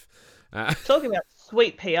safe. Talking about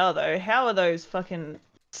sweet PR though, how are those fucking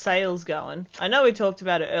sales going. I know we talked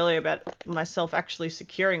about it earlier about myself actually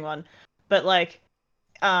securing one, but like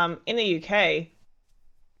in the UK,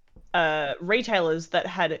 retailers that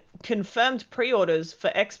had confirmed pre-orders for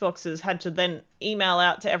Xboxes had to then email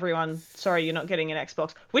out to everyone, sorry, you're not getting an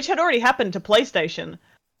Xbox, which had already happened to PlayStation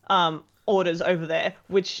orders over there,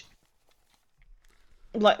 which,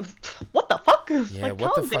 like, what the fuck? Yeah, like,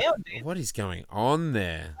 what the calm fuck? down, dude. What is going on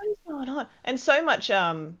there? What is going on? And so much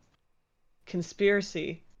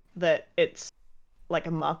conspiracy that it's like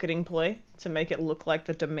a marketing ploy to make it look like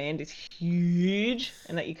the demand is huge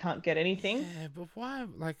and that you can't get anything. Yeah, but why?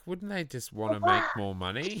 Like, wouldn't they just want to make more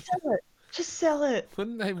money? Sell it. Just sell it.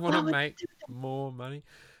 Wouldn't they want to make more money?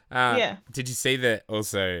 Yeah. Did you see that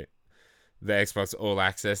also the Xbox All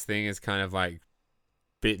Access thing is kind of like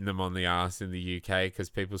bitten them on the ass in the UK because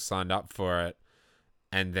people signed up for it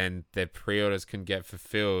and then their pre-orders couldn't get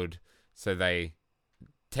fulfilled, so they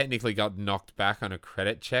technically got knocked back on a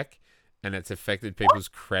credit check and it's affected people's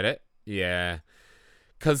credit. Yeah.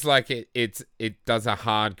 Because like it does a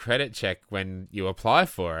hard credit check when you apply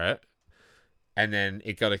for it, and then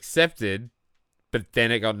it got accepted, but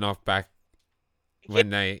then it got knocked back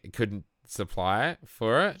when they couldn't supply it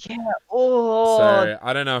for it. Yeah. Oh. So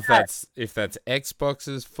I don't know if that's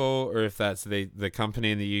Xbox's fault or if that's the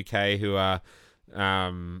company in the UK who are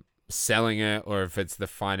selling it, or if it's the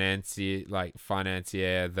financier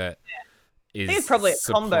that is. I think it's probably a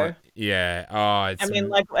combo. Yeah. Oh, it's. I mean,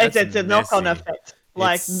 like it's a knock-on effect.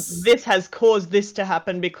 Like this has caused this to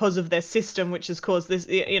happen because of their system, which has caused this.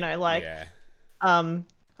 You know, like. Yeah.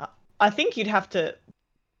 I think you'd have to.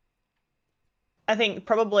 I think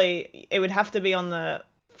probably it would have to be on the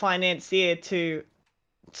financier to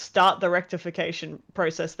start the rectification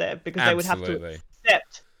process there, because they would have to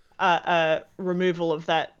accept a removal of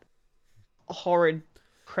that horrid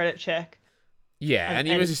credit check. Yeah, and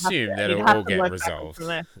you would assume that it'll all get resolved.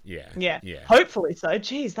 Yeah. Hopefully so.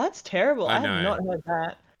 Jeez, that's terrible. I have not heard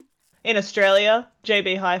that. In Australia,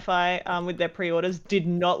 JB Hi-Fi, with their pre-orders, did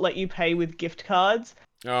not let you pay with gift cards.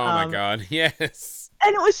 Oh my god, yes.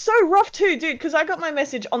 And it was so rough too, dude, because I got my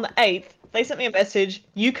message on the 8th. They sent me a message,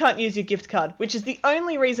 you can't use your gift card, which is the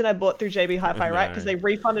only reason I bought through JB Hi-Fi, right? Because they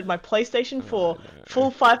refunded my PlayStation 4 full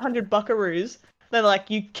 500 buckaroos. They're like,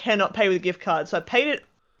 you cannot pay with a gift card. So I paid it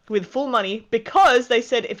with full money because they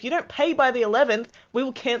said, if you don't pay by the 11th, we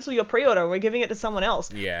will cancel your pre-order and we're giving it to someone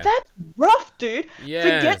else. Yeah. That's rough, dude. Yes.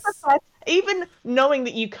 Forget the fact, even knowing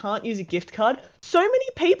that you can't use a gift card, so many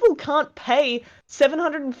people can't pay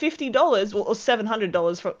 $750 or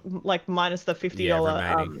 $700 for, like, minus the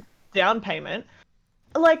 $50 down payment.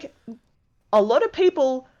 Like, a lot of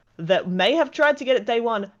people that may have tried to get it day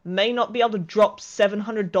one may not be able to drop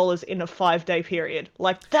 $700 in a 5-day period.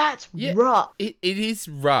 Like, that's rough. It is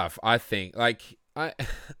rough, I think. Like,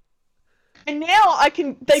 And now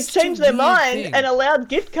they've changed their mind and allowed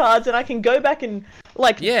gift cards, and I can go back and,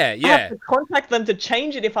 like, I have to contact them to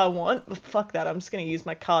change it if I want. But fuck that, I'm just going to use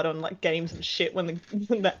my card on, like, games and shit when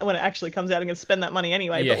it actually comes out. I'm going to spend that money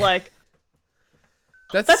anyway. Yeah. But, like,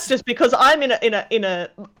 that's just because I'm in a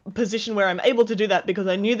position where I'm able to do that because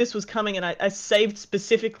I knew this was coming, and I saved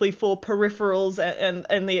specifically for peripherals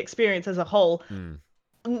and the experience as a whole.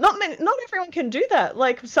 Not everyone can do that.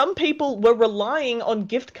 Like, some people were relying on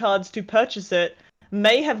gift cards to purchase it,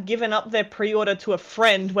 may have given up their pre-order to a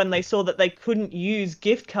friend when they saw that they couldn't use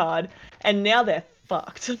gift card, and now they're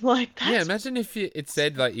fucked. Like, that's... Yeah, imagine if it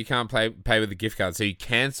said, like, you can't pay with a gift card, so you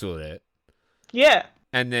cancelled it. Yeah.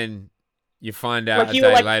 And then you find out like, a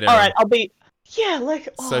day later. All right, I'll be... Yeah, like...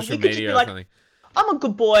 social media or something. I'm a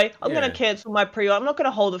good boy. I'm going to cancel my pre-order. I'm not going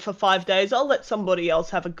to hold it for 5 days. I'll let somebody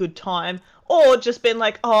else have a good time. Or just been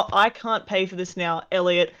like, oh, I can't pay for this now.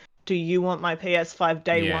 Elliot, do you want my PS5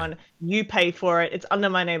 day one? You pay for it. It's under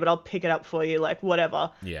my name, but I'll pick it up for you. Like,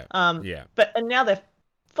 whatever. Yeah. And now they're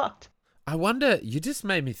fucked. I wonder, you just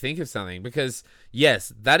made me think of something, because,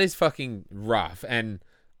 yes, that is fucking rough. And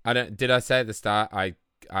did I say at the start,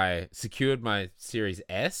 I secured my Series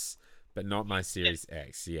S, but not my Series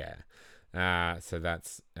X. Yeah. So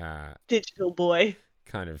that's digital boy.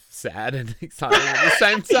 Kind of sad and exciting at the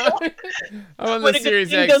same time. I want the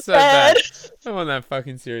Series X so bad. I want that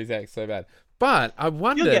fucking Series X so bad. But I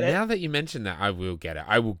wonder, now that you mention that, I will get it.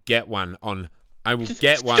 I will get one on. I will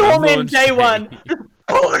get one. Storm in day one.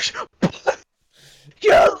 Push.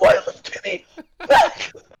 Yeah, wireless to me.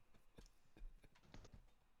 Back.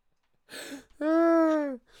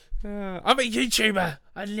 I'm a YouTuber.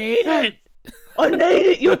 I need it. I need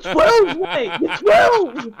it. You're 12, mate. You're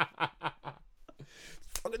 12.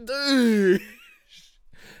 Fucking do.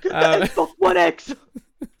 Get that Xbox One X.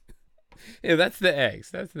 Yeah, that's the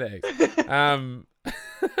X.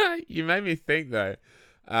 You made me think though.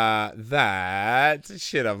 that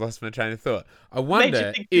shit. I've lost my train of thought. I Made you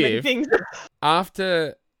wonder think too many if things.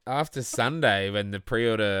 after Sunday, when the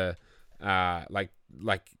pre-order like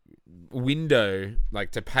window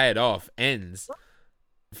to pay it off ends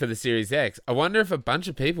for the Series X, I wonder if a bunch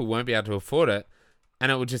of people won't be able to afford it,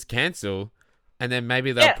 and it will just cancel. And then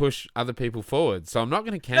maybe they'll push other people forward. So I'm not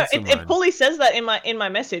going to cancel mine. It fully says that in my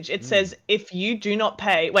message. It says, if you do not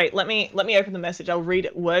pay... Wait, let me open the message. I'll read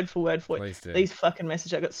it word for word for you. Please do. These fucking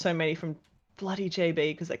messages, I got so many from bloody JB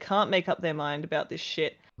because they can't make up their mind about this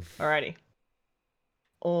shit. Alrighty.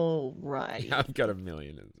 Yeah, I've got a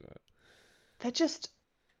million as well. They're just...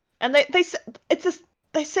 And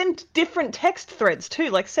they send different text threads too.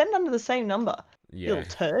 Like, send under the same number. Yeah. You little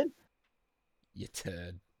turd. You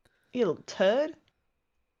turd. You little turd.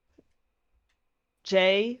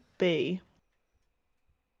 JB.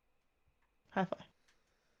 High five.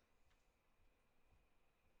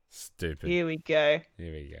 Stupid. Here we go.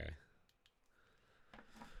 Here we go.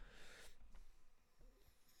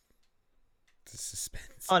 The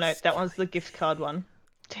suspense. Oh no, that one's the gift card one.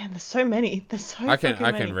 Damn, there's so many. There's so I fucking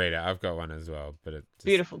many. can read it. I've got one as well, but it just,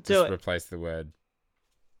 Beautiful. Do just it. replace the word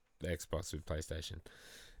Xbox with PlayStation.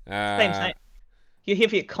 Same. You're here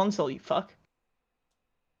for your console, you fuck.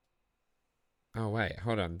 Oh wait,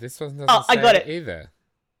 hold on. This one doesn't I say got it either.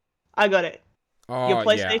 I got it. Oh, Your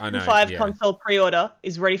PlayStation yeah, I know, 5 yeah. console pre-order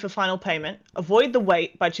is ready for final payment. Avoid the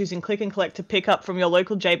wait by choosing Click and Collect to pick up from your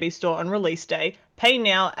local JB store on release day. Pay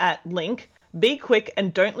now at link. Be quick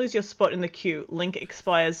and don't lose your spot in the queue. Link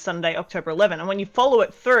expires Sunday, October 11. And when you follow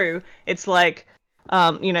it through, it's like,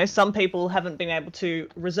 some people haven't been able to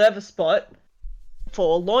reserve a spot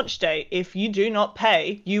for launch day. If you do not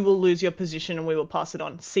pay, you will lose your position and we will pass it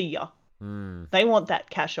on. See ya. They want that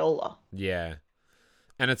cashola. Yeah.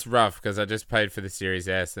 And it's rough because I just paid for the Series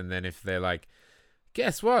S, and then if they're like,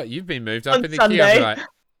 guess what? You've been moved up On in the Sunday. queue.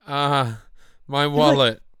 I'll be like, my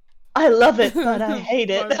wallet. I love it, but I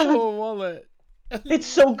hate it. My poor wallet. It's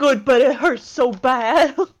so good, but it hurts so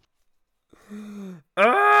bad.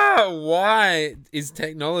 Why is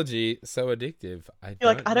technology so addictive?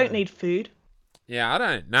 You're like, I don't need food. Yeah, I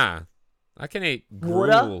don't. Nah. I can eat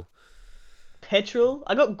Water? gruel. Petrol.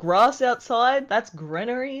 I got grass outside. That's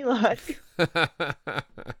greenery. Like,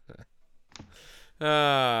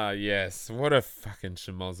 yes. What a fucking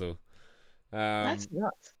schmozzle. that's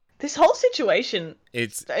nuts. This whole situation,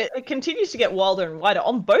 it continues to get wilder and wider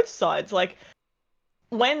on both sides. Like,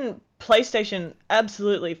 when PlayStation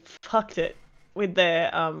absolutely fucked it with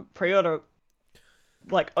their pre-order,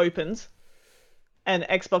 opens, and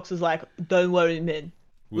Xbox was like, don't worry, man.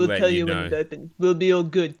 We'll tell you when it opens. We'll be all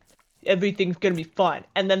good. Everything's gonna be fine.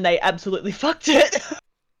 And then they absolutely fucked it.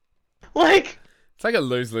 It's like a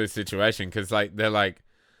lose-lose situation because they're like,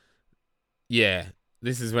 yeah,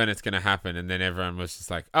 this is when it's going to happen. And then everyone was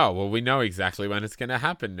just like, oh, well, we know exactly when it's going to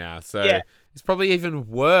happen now. So it's probably even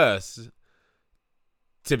worse,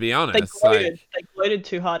 to be honest. They gloated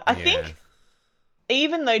too hard. I think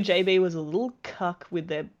even though JB was a little cuck with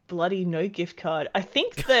their bloody no gift card, I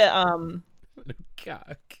think the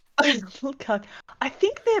Cuck. little cuck. I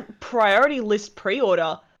think their priority list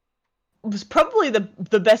pre-order was probably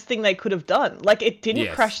the best thing they could have done. Like, it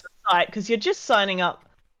didn't crash the site because you're just signing up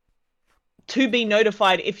to be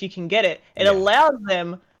notified if you can get it. It allows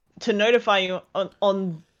them to notify you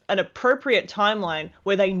on an appropriate timeline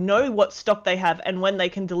where they know what stock they have and when they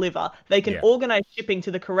can deliver. They can organize shipping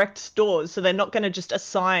to the correct stores, so they're not going to just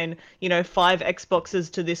assign, 5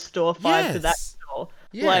 Xboxes to this store, 5 to that store.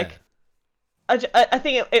 Yeah. Like, I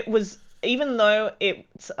think it was, even though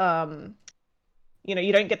it's,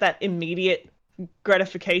 you don't get that immediate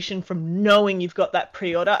gratification from knowing you've got that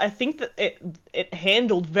pre-order. I think that it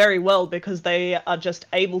handled very well because they are just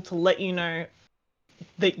able to let you know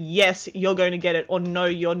that yes, you're going to get it, or no,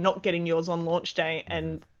 you're not getting yours on launch day,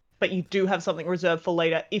 but you do have something reserved for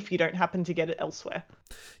later if you don't happen to get it elsewhere.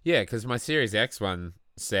 Yeah, because my Series X one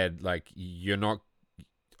said you're not.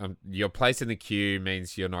 Your place in the queue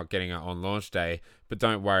means you're not getting it on launch day, but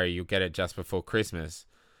don't worry, you'll get it just before Christmas.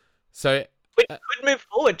 So it could move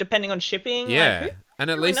forward depending on shipping. Yeah, and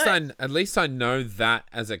at really least I know that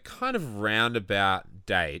as a kind of roundabout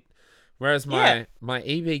date. Whereas my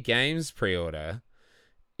EB Games pre-order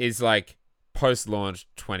is post-launch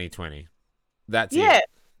 2020. That's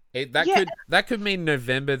it. That could mean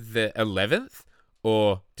November the 11th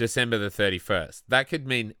or December the 31st. That could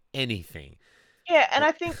mean anything. Yeah, and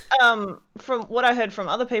I think from what I heard from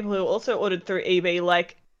other people who also ordered through EB,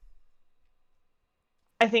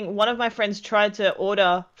 I think one of my friends tried to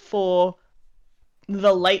order for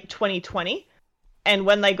the late 2020, and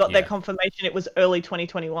when they got their confirmation, it was early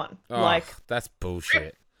 2021. Oh, that's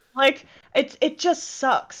bullshit. Like it just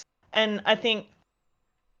sucks. And I think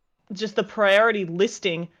just the priority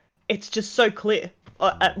listing, it's just so clear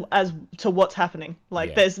as to what's happening. Like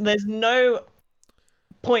Yeah. there's no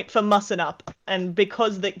point for mussing up, and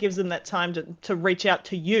because that gives them that time to reach out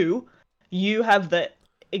to you, you have the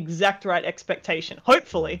exact right expectation.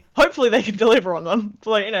 Hopefully they can deliver on them.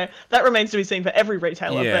 Like, that remains to be seen for every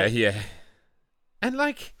retailer. Yeah, But yeah. And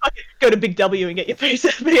like, go to Big W and get your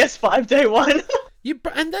PS5 day one.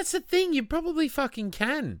 and that's the thing, you probably fucking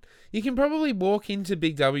can. You can probably walk into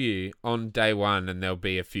Big W on day one and there'll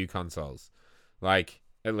be a few consoles. Like,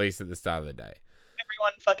 at least at the start of the day.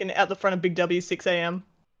 Everyone fucking out the front of Big W 6 a.m.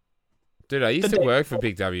 Dude, I used The to day work for before.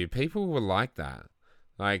 Big W. People were like that.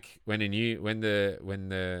 Like when the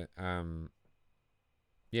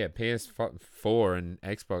PS4 and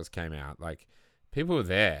Xbox came out, like people were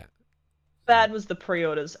there. Bad was the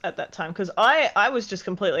pre-orders at that time, because I was just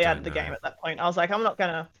completely out Don't of the know. game at that point. I was like, I'm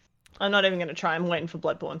not even gonna try. I'm waiting for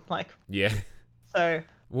Bloodborne. Like, Yeah. so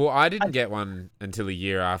Well, I I, didn't get one until a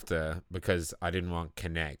year after because I didn't want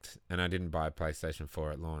Kinect and I didn't buy a PlayStation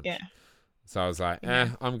 4 at launch. yeah, So I was like, yeah,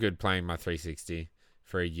 I'm good playing my 360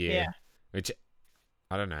 for a year, yeah, which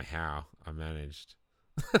I don't know how I managed.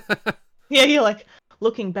 yeah. You're like,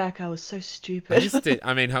 looking back, I was so I stupid. just did.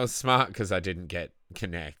 I mean, I was smart because I didn't get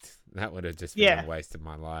Kinect. That would have just been Yeah, a waste of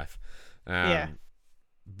my life. yeah.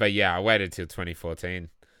 But yeah, I waited till 2014.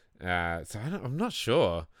 So I'm not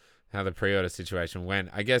sure how the pre-order situation went.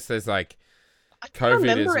 I guess there's like I can COVID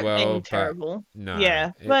remember as it being well, but terrible. no.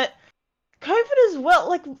 Yeah, but COVID as well.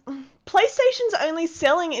 Like, PlayStation's only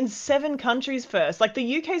selling in 7 countries first. Like,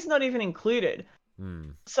 the UK's not even included.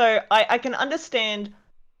 Hmm. So I can understand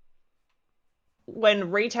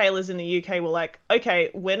when retailers in the UK were like, okay,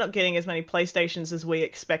 we're not getting as many PlayStations as we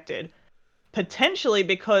expected. Potentially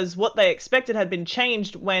because what they expected had been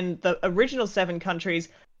changed when the original 7 countries,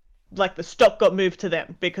 like, the stock got moved to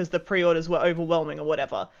them because the pre-orders were overwhelming or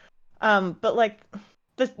whatever. But like,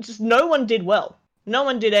 just no one did well. No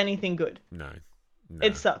one did anything good. No.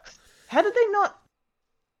 It sucks. How did they not?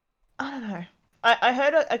 I don't know. I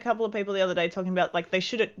heard a couple of people the other day talking about, like, they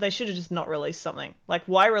should have just not released something. Like,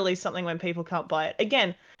 why release something when people can't buy it?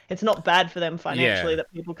 Again, it's not bad for them financially Yeah.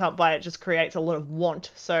 that people can't buy it. It just creates a lot of want,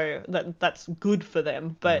 so that's good for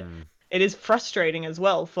them. But Mm. it is frustrating as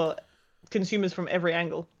well for consumers from every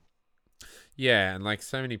angle. Yeah, and like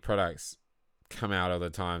so many products come out all the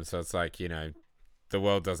time, so it's like, the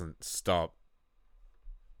world doesn't stop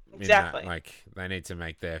in that. Exactly. Like they need to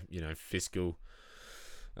make their, fiscal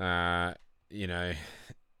uh, you know,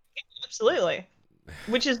 Absolutely.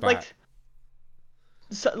 Which is but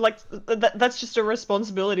that's just a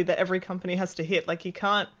responsibility that every company has to hit. Like, you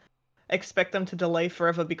can't expect them to delay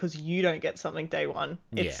forever because you don't get something day one.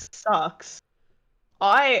 It yeah. sucks.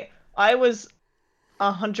 I was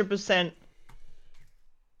 100%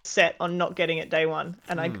 set on not getting it day one,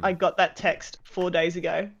 and I got that text 4 days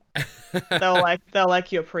ago. They were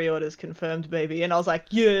like, your pre-order's confirmed, baby, and I was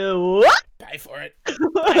like, you what? Pay for it.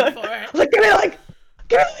 I was like, give me like,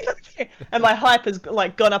 and my hype has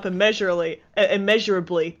like gone up immeasurably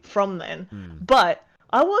from then. But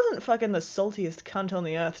I wasn't fucking the saltiest cunt on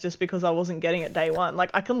the earth just because I wasn't getting it day one. Like,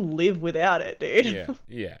 I can live without it, dude.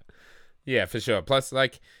 Yeah, for sure. Plus,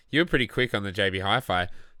 like, you were pretty quick on the JB Hi-Fi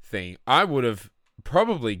thing. I would have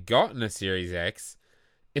probably gotten a Series X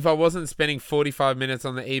if I wasn't spending 45 minutes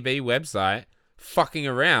on the EB website fucking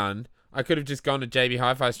around. I could have just gone to JB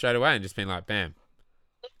Hi-Fi straight away and just been like, bam,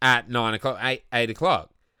 at 9 o'clock, 8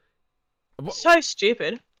 o'clock. So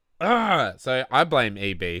stupid. So I blame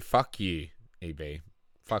EB. Fuck you, EB.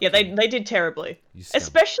 Fuck Yeah, you. they did terribly. You scum.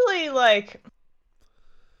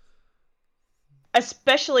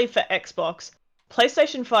 Especially for Xbox.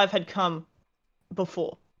 PlayStation 5 had come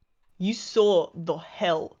before. You saw the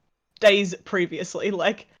hell days previously.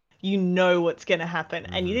 Like, you know what's gonna happen,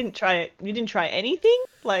 and you didn't try it. You didn't try anything.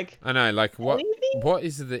 Like, I know, like, anything? what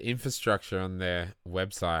is the infrastructure on their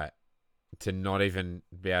website to not even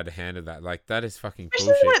be able to handle that? Like, that is fucking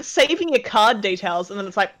Especially when bullshit. it's saving your card details, and then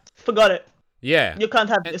it's like, forgot it. Yeah. You can't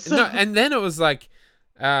have this. And then it was like,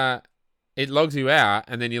 it logs you out,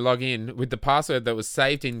 and then you log in with the password that was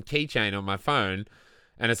saved in Keychain on my phone,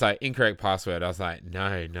 and it's like, incorrect password. I was like, no,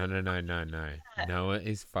 it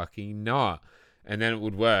is fucking not. And then it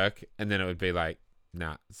would work, and then it would be like,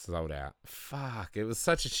 nah, sold out. Fuck, it was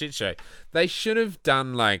such a shit show. They should have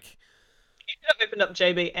done like You could have opened up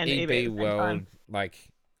JB and EB at the EB same World, time. like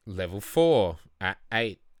level 4 at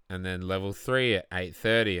 8, and then level 3 at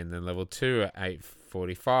 8:30, and then level 2 at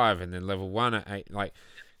 8:45, and then level 1 at 8, like,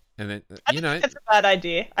 and then I don't think that's a bad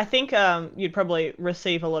idea. I think you'd probably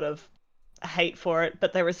receive a lot of hate for it,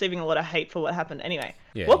 but they're receiving a lot of hate for what happened anyway.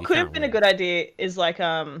 Yeah, What you could have can't been a win. good idea is like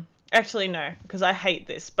actually no, because I hate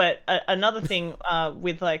this, but another thing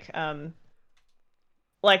with like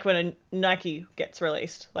when a Nike gets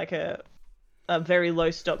released, like a very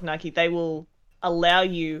low stock Nike, they will allow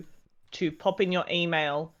you to pop in your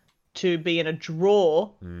email to be in a draw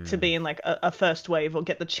to be in like a first wave or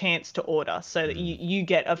get the chance to order so that you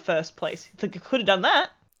get a first place. I think I could have done that.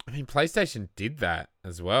 I mean, PlayStation did that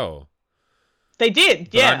as well. They did,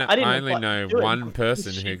 But yeah. I didn't I only apply know do it. one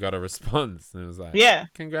person who got a response, and it was like, Yeah.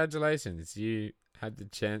 "Congratulations, you had the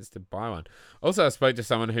chance to buy one." Also, I spoke to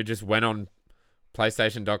someone who just went on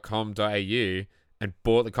PlayStation.com.au and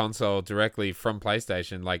bought the console directly from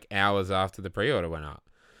PlayStation, like hours after the pre-order went up.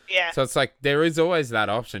 Yeah. So it's like there is always that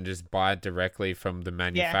option, just buy it directly from the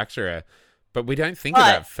manufacturer. But we don't think of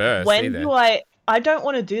that first when either. do I don't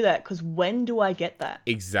want to do that because when do I get that?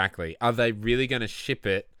 Exactly. Are they really going to ship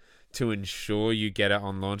it to ensure you get it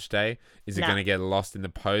on launch day? Is it Nah. going to get lost in the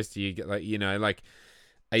post? Do you get like, are you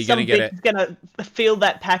Some going to get bitch it? is gonna feel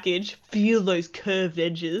that package, feel those curved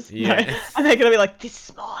edges. Yeah. No. And they're gonna be like, this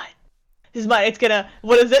is mine. This is mine. It's gonna,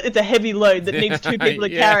 what is it? It's a heavy load that needs two people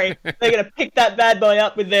to Yeah. carry. They're gonna pick that bad boy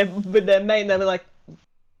up with their mate, and they'll be like,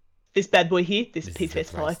 this bad boy here, this is This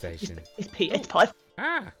is the PS5. PlayStation. This PS5.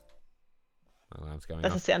 Ah. Alarm's going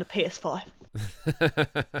That's the off. sound of PS5.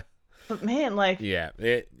 But man, like, Yeah,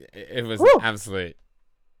 it was Woo! an absolute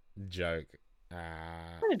joke.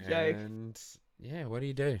 What a joke. And yeah, what do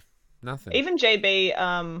you do? Nothing. even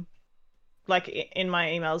JB, like in my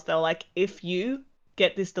emails, they're like, if you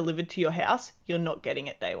get this delivered to your house, you're not getting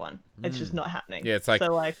it day one. It's just not happening. Yeah, it's like,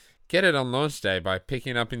 so like, get it on launch day by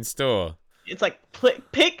picking it up in store. it's like click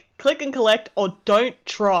and collect, or don't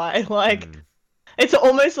try. Like, it's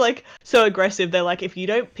almost like so aggressive. They're like, if you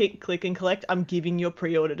don't click and collect, I'm giving your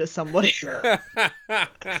pre-order to somebody.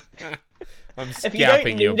 I'm If you don't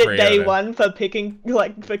scalping need your it day pre-order. one for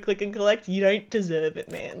for click and collect, you don't deserve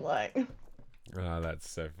it, man. Like, Oh, that's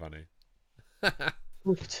so funny.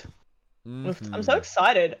 oofed. Mhm. I'm so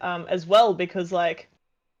excited as well because like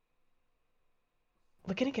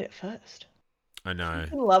we're gonna get it first. I know.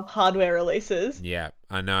 I love hardware releases. Yeah,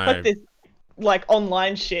 I know. But this like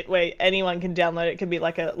online shit where anyone can download it, can be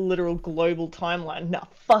like a literal global timeline. Nah,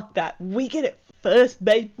 fuck that. We get it first,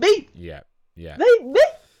 baby. Yeah, yeah. Baby.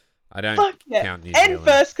 I don't Fuck yeah. count New And Zealand.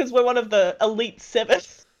 first because we're one of the Elite Seven.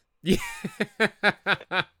 Yeah.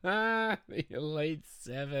 The Elite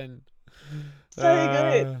Seven. So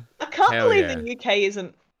good. I can't hell believe yeah. the UK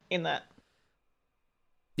isn't in that.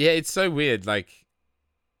 Yeah, it's so weird. Like,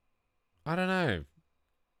 I don't know.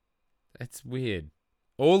 It's weird.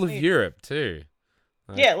 All of Weird. Europe too.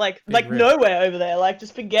 Yeah, like big rip. nowhere over there. Like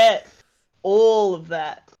just forget all of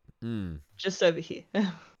that. Mm. Just over here.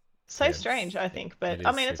 So Yeah, strange, I think. But it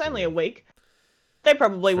I is mean, it's super only a weird. week. They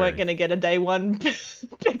probably weren't True. going to get a day one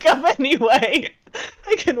pickup anyway.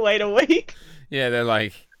 They can wait a week. Yeah, they're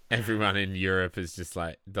like, everyone in Europe is just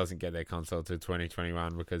like, doesn't get their console till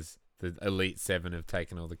 2021 because the Elite Seven have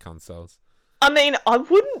taken all the consoles. I mean, I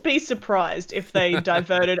wouldn't be surprised if they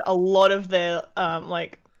diverted a lot of their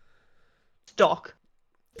like stock.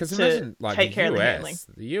 Because To imagine, like, take the care of the handling. US.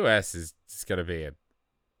 The US is just going to be a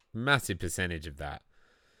massive percentage of that.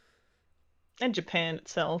 And Japan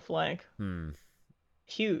itself, like,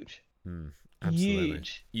 huge. Absolutely.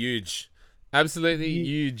 Huge. Huge. Absolutely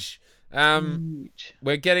huge. Huge.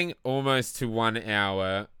 We're getting almost to 1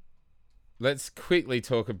 hour. Let's quickly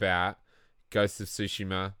talk about Ghost of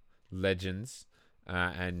Tsushima Legends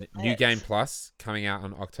and New Yes. Game Plus coming out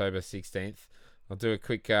on October 16th. I'll do a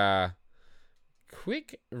quick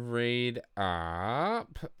read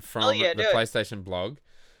up from yeah, the do it. PlayStation blog.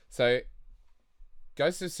 So,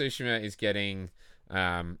 Ghost of Tsushima is getting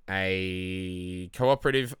a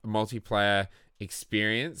cooperative multiplayer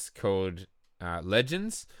experience called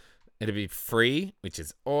Legends. It'll be free, which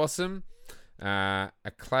is awesome. A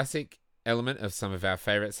classic element of some of our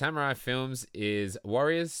favorite samurai films is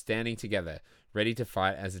warriors standing together, ready to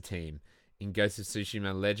fight as a team. In Ghost of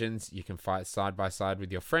Tsushima Legends, you can fight side by side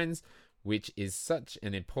with your friends, which is such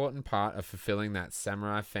an important part of fulfilling that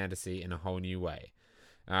samurai fantasy in a whole new way.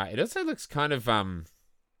 It also looks kind of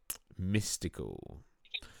mystical.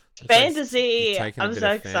 Looks like Fantasy! it's taken a I'm bit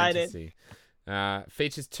so of excited. fantasy.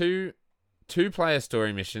 Features two-player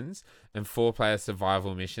story missions and 4-player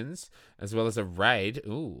survival missions, as well as a raid.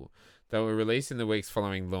 That will release in the weeks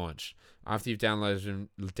following launch. After you've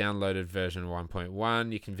downloaded version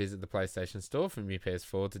 1.1, you can visit the PlayStation Store from your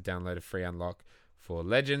PS4 to download a free unlock for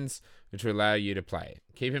Legends, which will allow you to play.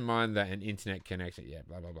 Keep in mind that an internet connection... Yeah,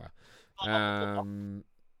 blah, blah, blah.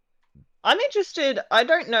 I'm interested. I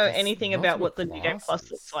don't know There's anything about what the multiple New Game Plus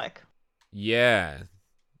classes. looks like. Yeah.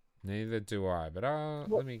 Neither do I. But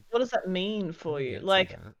What, let me, what does that mean let for me you? get to Like,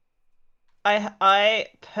 that. I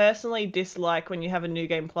personally dislike when you have a new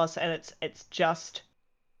game plus and it's just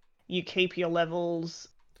you keep your levels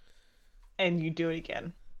and you do it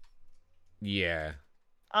again. Yeah.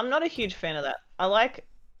 I'm not a huge fan of that. I like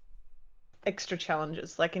extra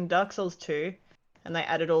challenges, like in Dark Souls 2, and they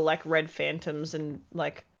added all like red phantoms and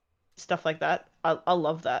like stuff like that. I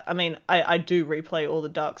love that. I mean, I do replay all the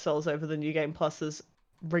Dark Souls over the new game pluses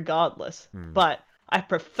regardless, Hmm. but I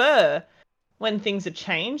prefer when things are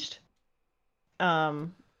changed.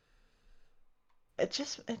 Um, it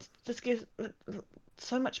just gives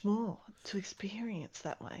so much more to experience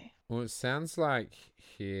that way. Well, it sounds like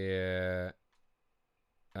here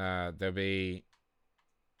there'll be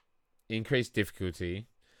increased difficulty.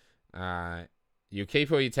 Uh, you'll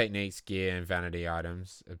keep all your techniques, gear, and vanity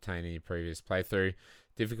items obtained in your previous playthrough.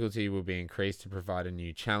 Difficulty will be increased to provide a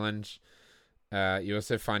new challenge. You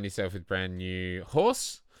also find yourself with brand new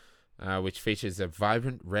horse, which features a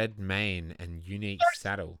vibrant red mane and unique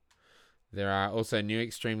saddle. There are also new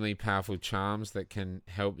extremely powerful charms that can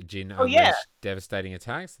help Jin Oh yeah. unleash devastating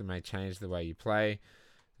attacks that may change the way you play.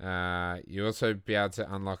 You also be able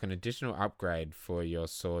to unlock an additional upgrade for your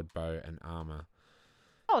sword, bow, and armor.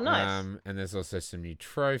 Oh nice. And there's also some new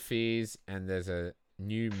trophies, and there's a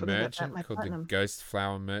new Forgot about that. merchant My called the platinum. Ghost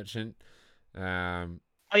Flower Merchant. Um,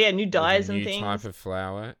 Oh yeah, new with a dyes and new type things. of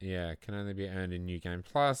flower. Yeah, can only be earned in New Game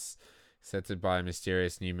Plus, accepted by a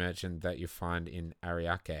mysterious new merchant that you find in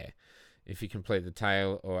Ariake. If you complete the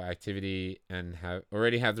tale or activity and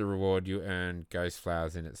already have the reward, you earn ghost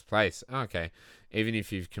flowers in its place. Okay, even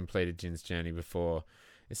if you've completed Jin's journey before,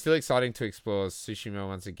 it's still exciting to explore Tsushima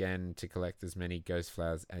once again to collect as many ghost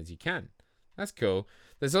flowers as you can. That's cool.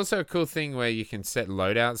 There's also a cool thing where you can set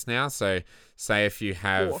loadouts now. So, say if you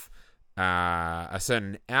have a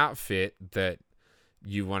certain outfit that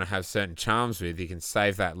you want to have certain charms with, you can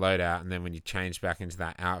save that loadout, and then when you change back into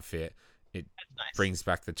that outfit, it Nice. brings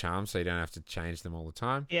back the charm, so you don't have to change them all the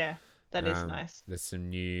time. Yeah, that is nice. There's some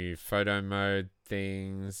new photo mode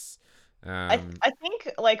things. I think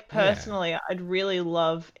like Yeah, personally, I'd really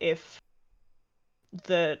love if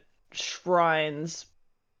the shrines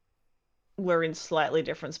were in slightly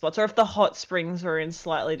different spots, or if the hot springs were in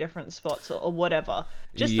slightly different spots, or whatever.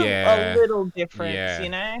 Just a yeah, little difference, yeah, you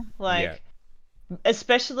know? yeah, Like,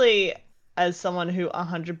 especially as someone who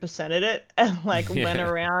 100%ed it and like went yeah,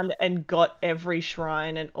 around and got every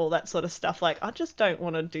shrine and all that sort of stuff. Like, I just don't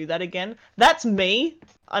want to do that again. That's me.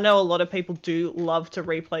 I know a lot of people do love to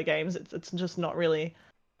replay games. It's just not really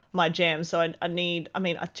my jam. So I mean,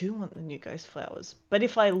 I do want the new Ghost Flowers. But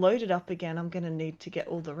if I load it up again, I'm going to need to get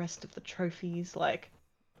all the rest of the trophies. Like,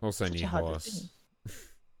 also such new a hard horse. decision.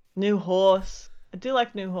 New horse. I do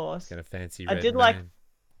like new It's horse. got a fancy I red did like mane.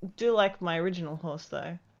 do like my original horse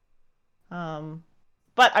though. Um,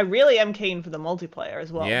 but I really am keen for the multiplayer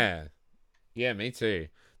as well. Yeah, yeah, me too.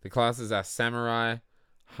 The classes are samurai,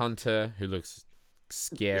 hunter, who looks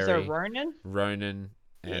Is there a scary, Ronin? ronin,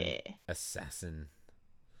 and Yeah. assassin.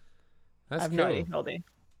 I That's have no idea cool. how they.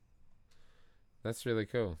 That's really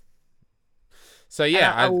cool. So And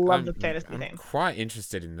yeah, I love the I'm fantasy I'm theme. quite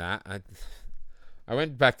interested in that. I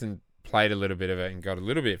went back and played a little bit of it and got a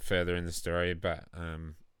little bit further in the story, but I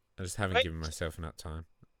just haven't Wait, given myself enough time.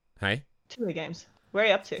 Hey, two of the games. Where are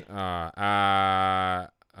you up to?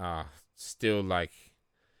 still like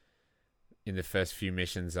in the first few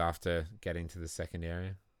missions after getting to the second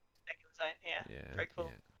area. Second zone. Yeah. Yeah, Very yeah.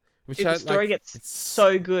 cool. Which Dude, I the story like. gets It's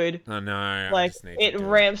so good. I know. I Like just need to it do it.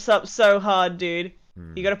 ramps up so hard, dude. You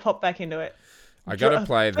Hmm. gotta pop back into it. I gotta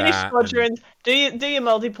play Finish that, and squadrons, do your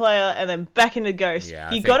multiplayer, and then back into Ghost. yeah,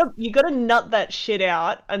 I You think gotta nut that shit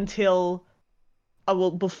out until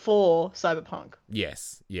before Cyberpunk.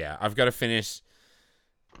 yes, yeah. I've got to finish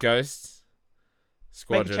Ghosts.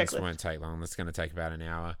 Make a Squadrons checklist. won't take long. That's going to take about an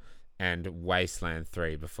hour, and Wasteland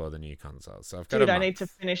 3 before the new console. So I've got Dude, a I month. need to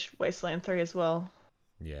finish Wasteland 3 as well.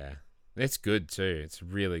 Yeah, it's good too. It's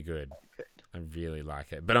really good. Good. I really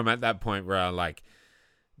like it. But I'm at that point where I like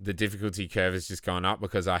the difficulty curve has just gone up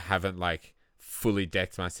because I haven't like fully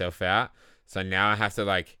decked myself out. So now I have to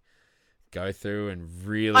like go through and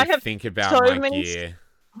really I have think about so my many gear.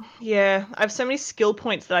 Yeah, I have so many skill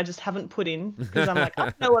points that I just haven't put in because I'm like, I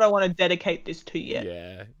don't know what I want to dedicate this to yet.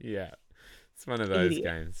 Yeah, yeah. It's one of those Idiot.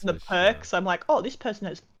 games. The For perks, I'm like, oh, this person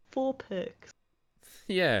has 4 perks.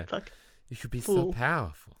 Sure. Yeah. Like, You could be so fool.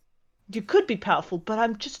 powerful. You could be powerful, but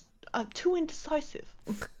I'm too indecisive.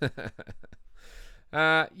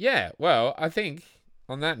 Yeah, well, I think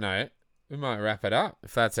on that note, we might wrap it up.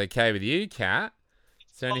 If that's okay with you, Kat.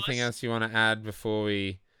 Is there anything else you want to add before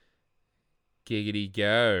we giggity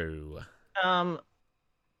go?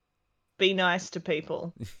 Be nice to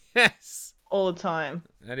people Yes. all the time.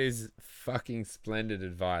 That is fucking splendid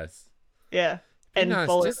advice. Yeah. Be And nice,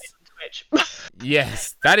 follow just- me on Twitch.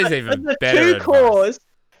 Yes, that is even There's the better two advice. cores.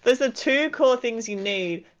 There's the two core things you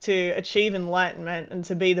need to achieve enlightenment and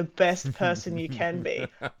to be the best person you can be.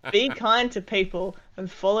 Be kind to people and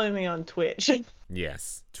follow me on Twitch.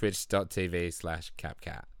 Yes,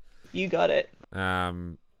 twitch.tv/CapCat. You got it.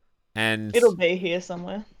 And It'll be here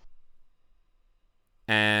somewhere.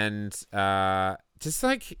 and just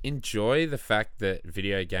like enjoy the fact that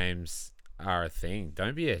video games are a thing.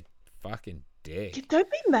 Don't be a fucking dick. Don't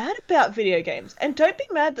be mad about video games, and don't be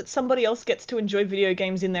mad that somebody else gets to enjoy video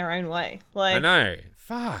games in their own way. I Like, know.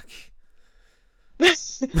 Fuck.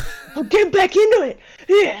 I'll get back into it.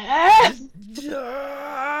 Yeah.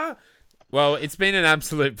 Well, it's been an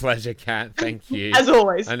absolute pleasure, Kat. Thank you. As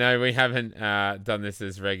always. I know we haven't done this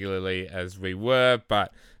as regularly as we were,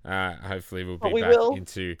 but hopefully we'll be we back will.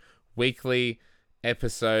 into weekly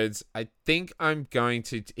episodes. I think I'm going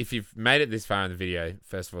to, if you've made it this far in the video,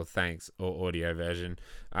 first of all, thanks, or audio version.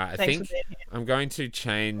 I Thanks think for being here. I'm going to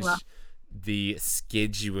change the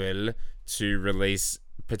schedule to release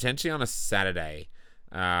potentially on a Saturday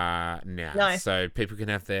now. Nice. So people can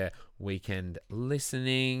have their weekend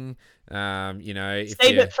listening. You know, if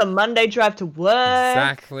Save you're, it for Monday drive to work.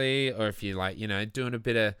 exactly, or if you're like, you know, doing a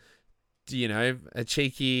bit of, you know, a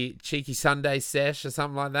cheeky Sunday sesh or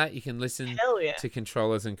something like that, you can listen Hell yeah. to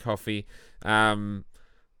Controllers and Coffee.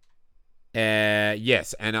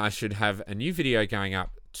 Yes, and I should have a new video going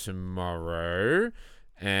up tomorrow,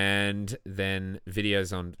 and then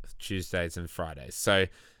videos on Tuesdays and Fridays. So,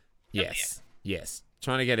 yes,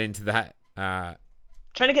 trying to get into that.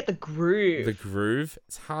 Trying to get the groove. The groove.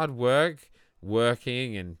 It's hard work,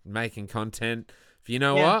 working and making content. But you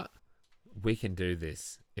know Yeah. what? We can do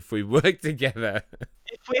this if we work together.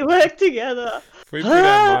 If we work together. If we put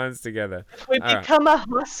our minds together. If we All right. become a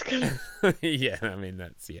husk. Yeah, I mean,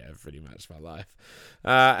 that's, pretty much my life.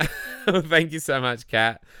 Thank you so much,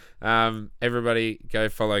 Kat. Everybody go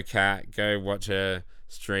follow Kat. Go watch her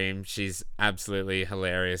stream. She's absolutely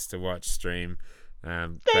hilarious to watch stream.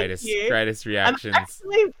 Greatest you. I'm reactions.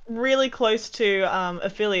 actually really close to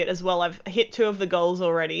affiliate as well. I've hit 2 of the goals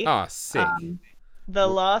already. Oh, sick. The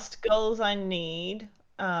last goals I need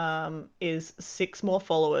is 6 more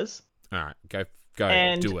followers. All right, go,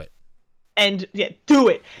 and- do it. And yeah, do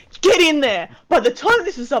it. Get in there. By the time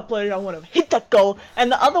this is uploaded, I want to hit that goal.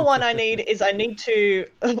 And the other one I need is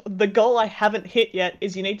the goal I haven't hit yet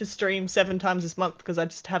is you need to stream 7 times this month because I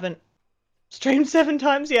just haven't streamed 7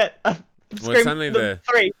 times yet. I've Well, it's streamed only the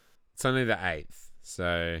 3. It's only the 8th,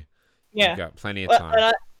 so Yeah. you've got plenty of Well,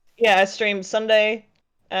 time. I streamed Sunday,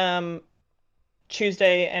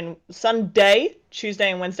 Tuesday, and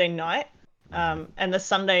Wednesday night. And the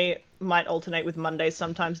Sunday might alternate with Monday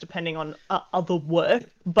sometimes, depending on other work.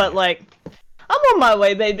 But like, I'm on my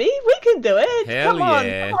way, baby. We can do it. Hell come on,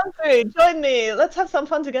 yeah. come on through. Join me. Let's have some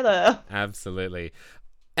fun together. Absolutely.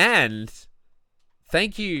 And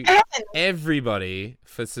thank you, everybody,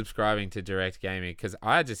 for subscribing to Direct Gaming, because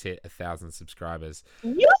I just hit 1,000 subscribers.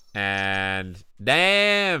 Yeah. And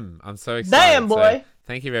damn, I'm so excited. Damn, boy. So,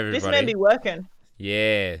 thank you, everybody. This man be working.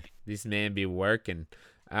 Yeah, this man be working.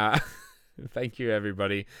 Thank you,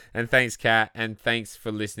 everybody. And thanks, Kat. And thanks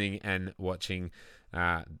for listening and watching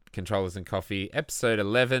Controllers and Coffee, episode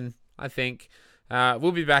 11, I think.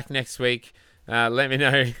 We'll be back next week. Let me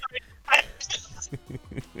know.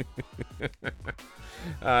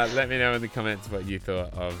 Let me know in the comments what you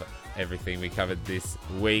thought of everything we covered this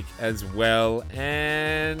week as well.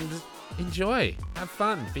 And enjoy. Have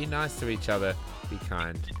fun. Be nice to each other. Be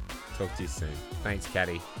kind. Talk to you soon. Thanks,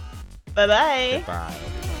 Catty. Bye-bye. Goodbye.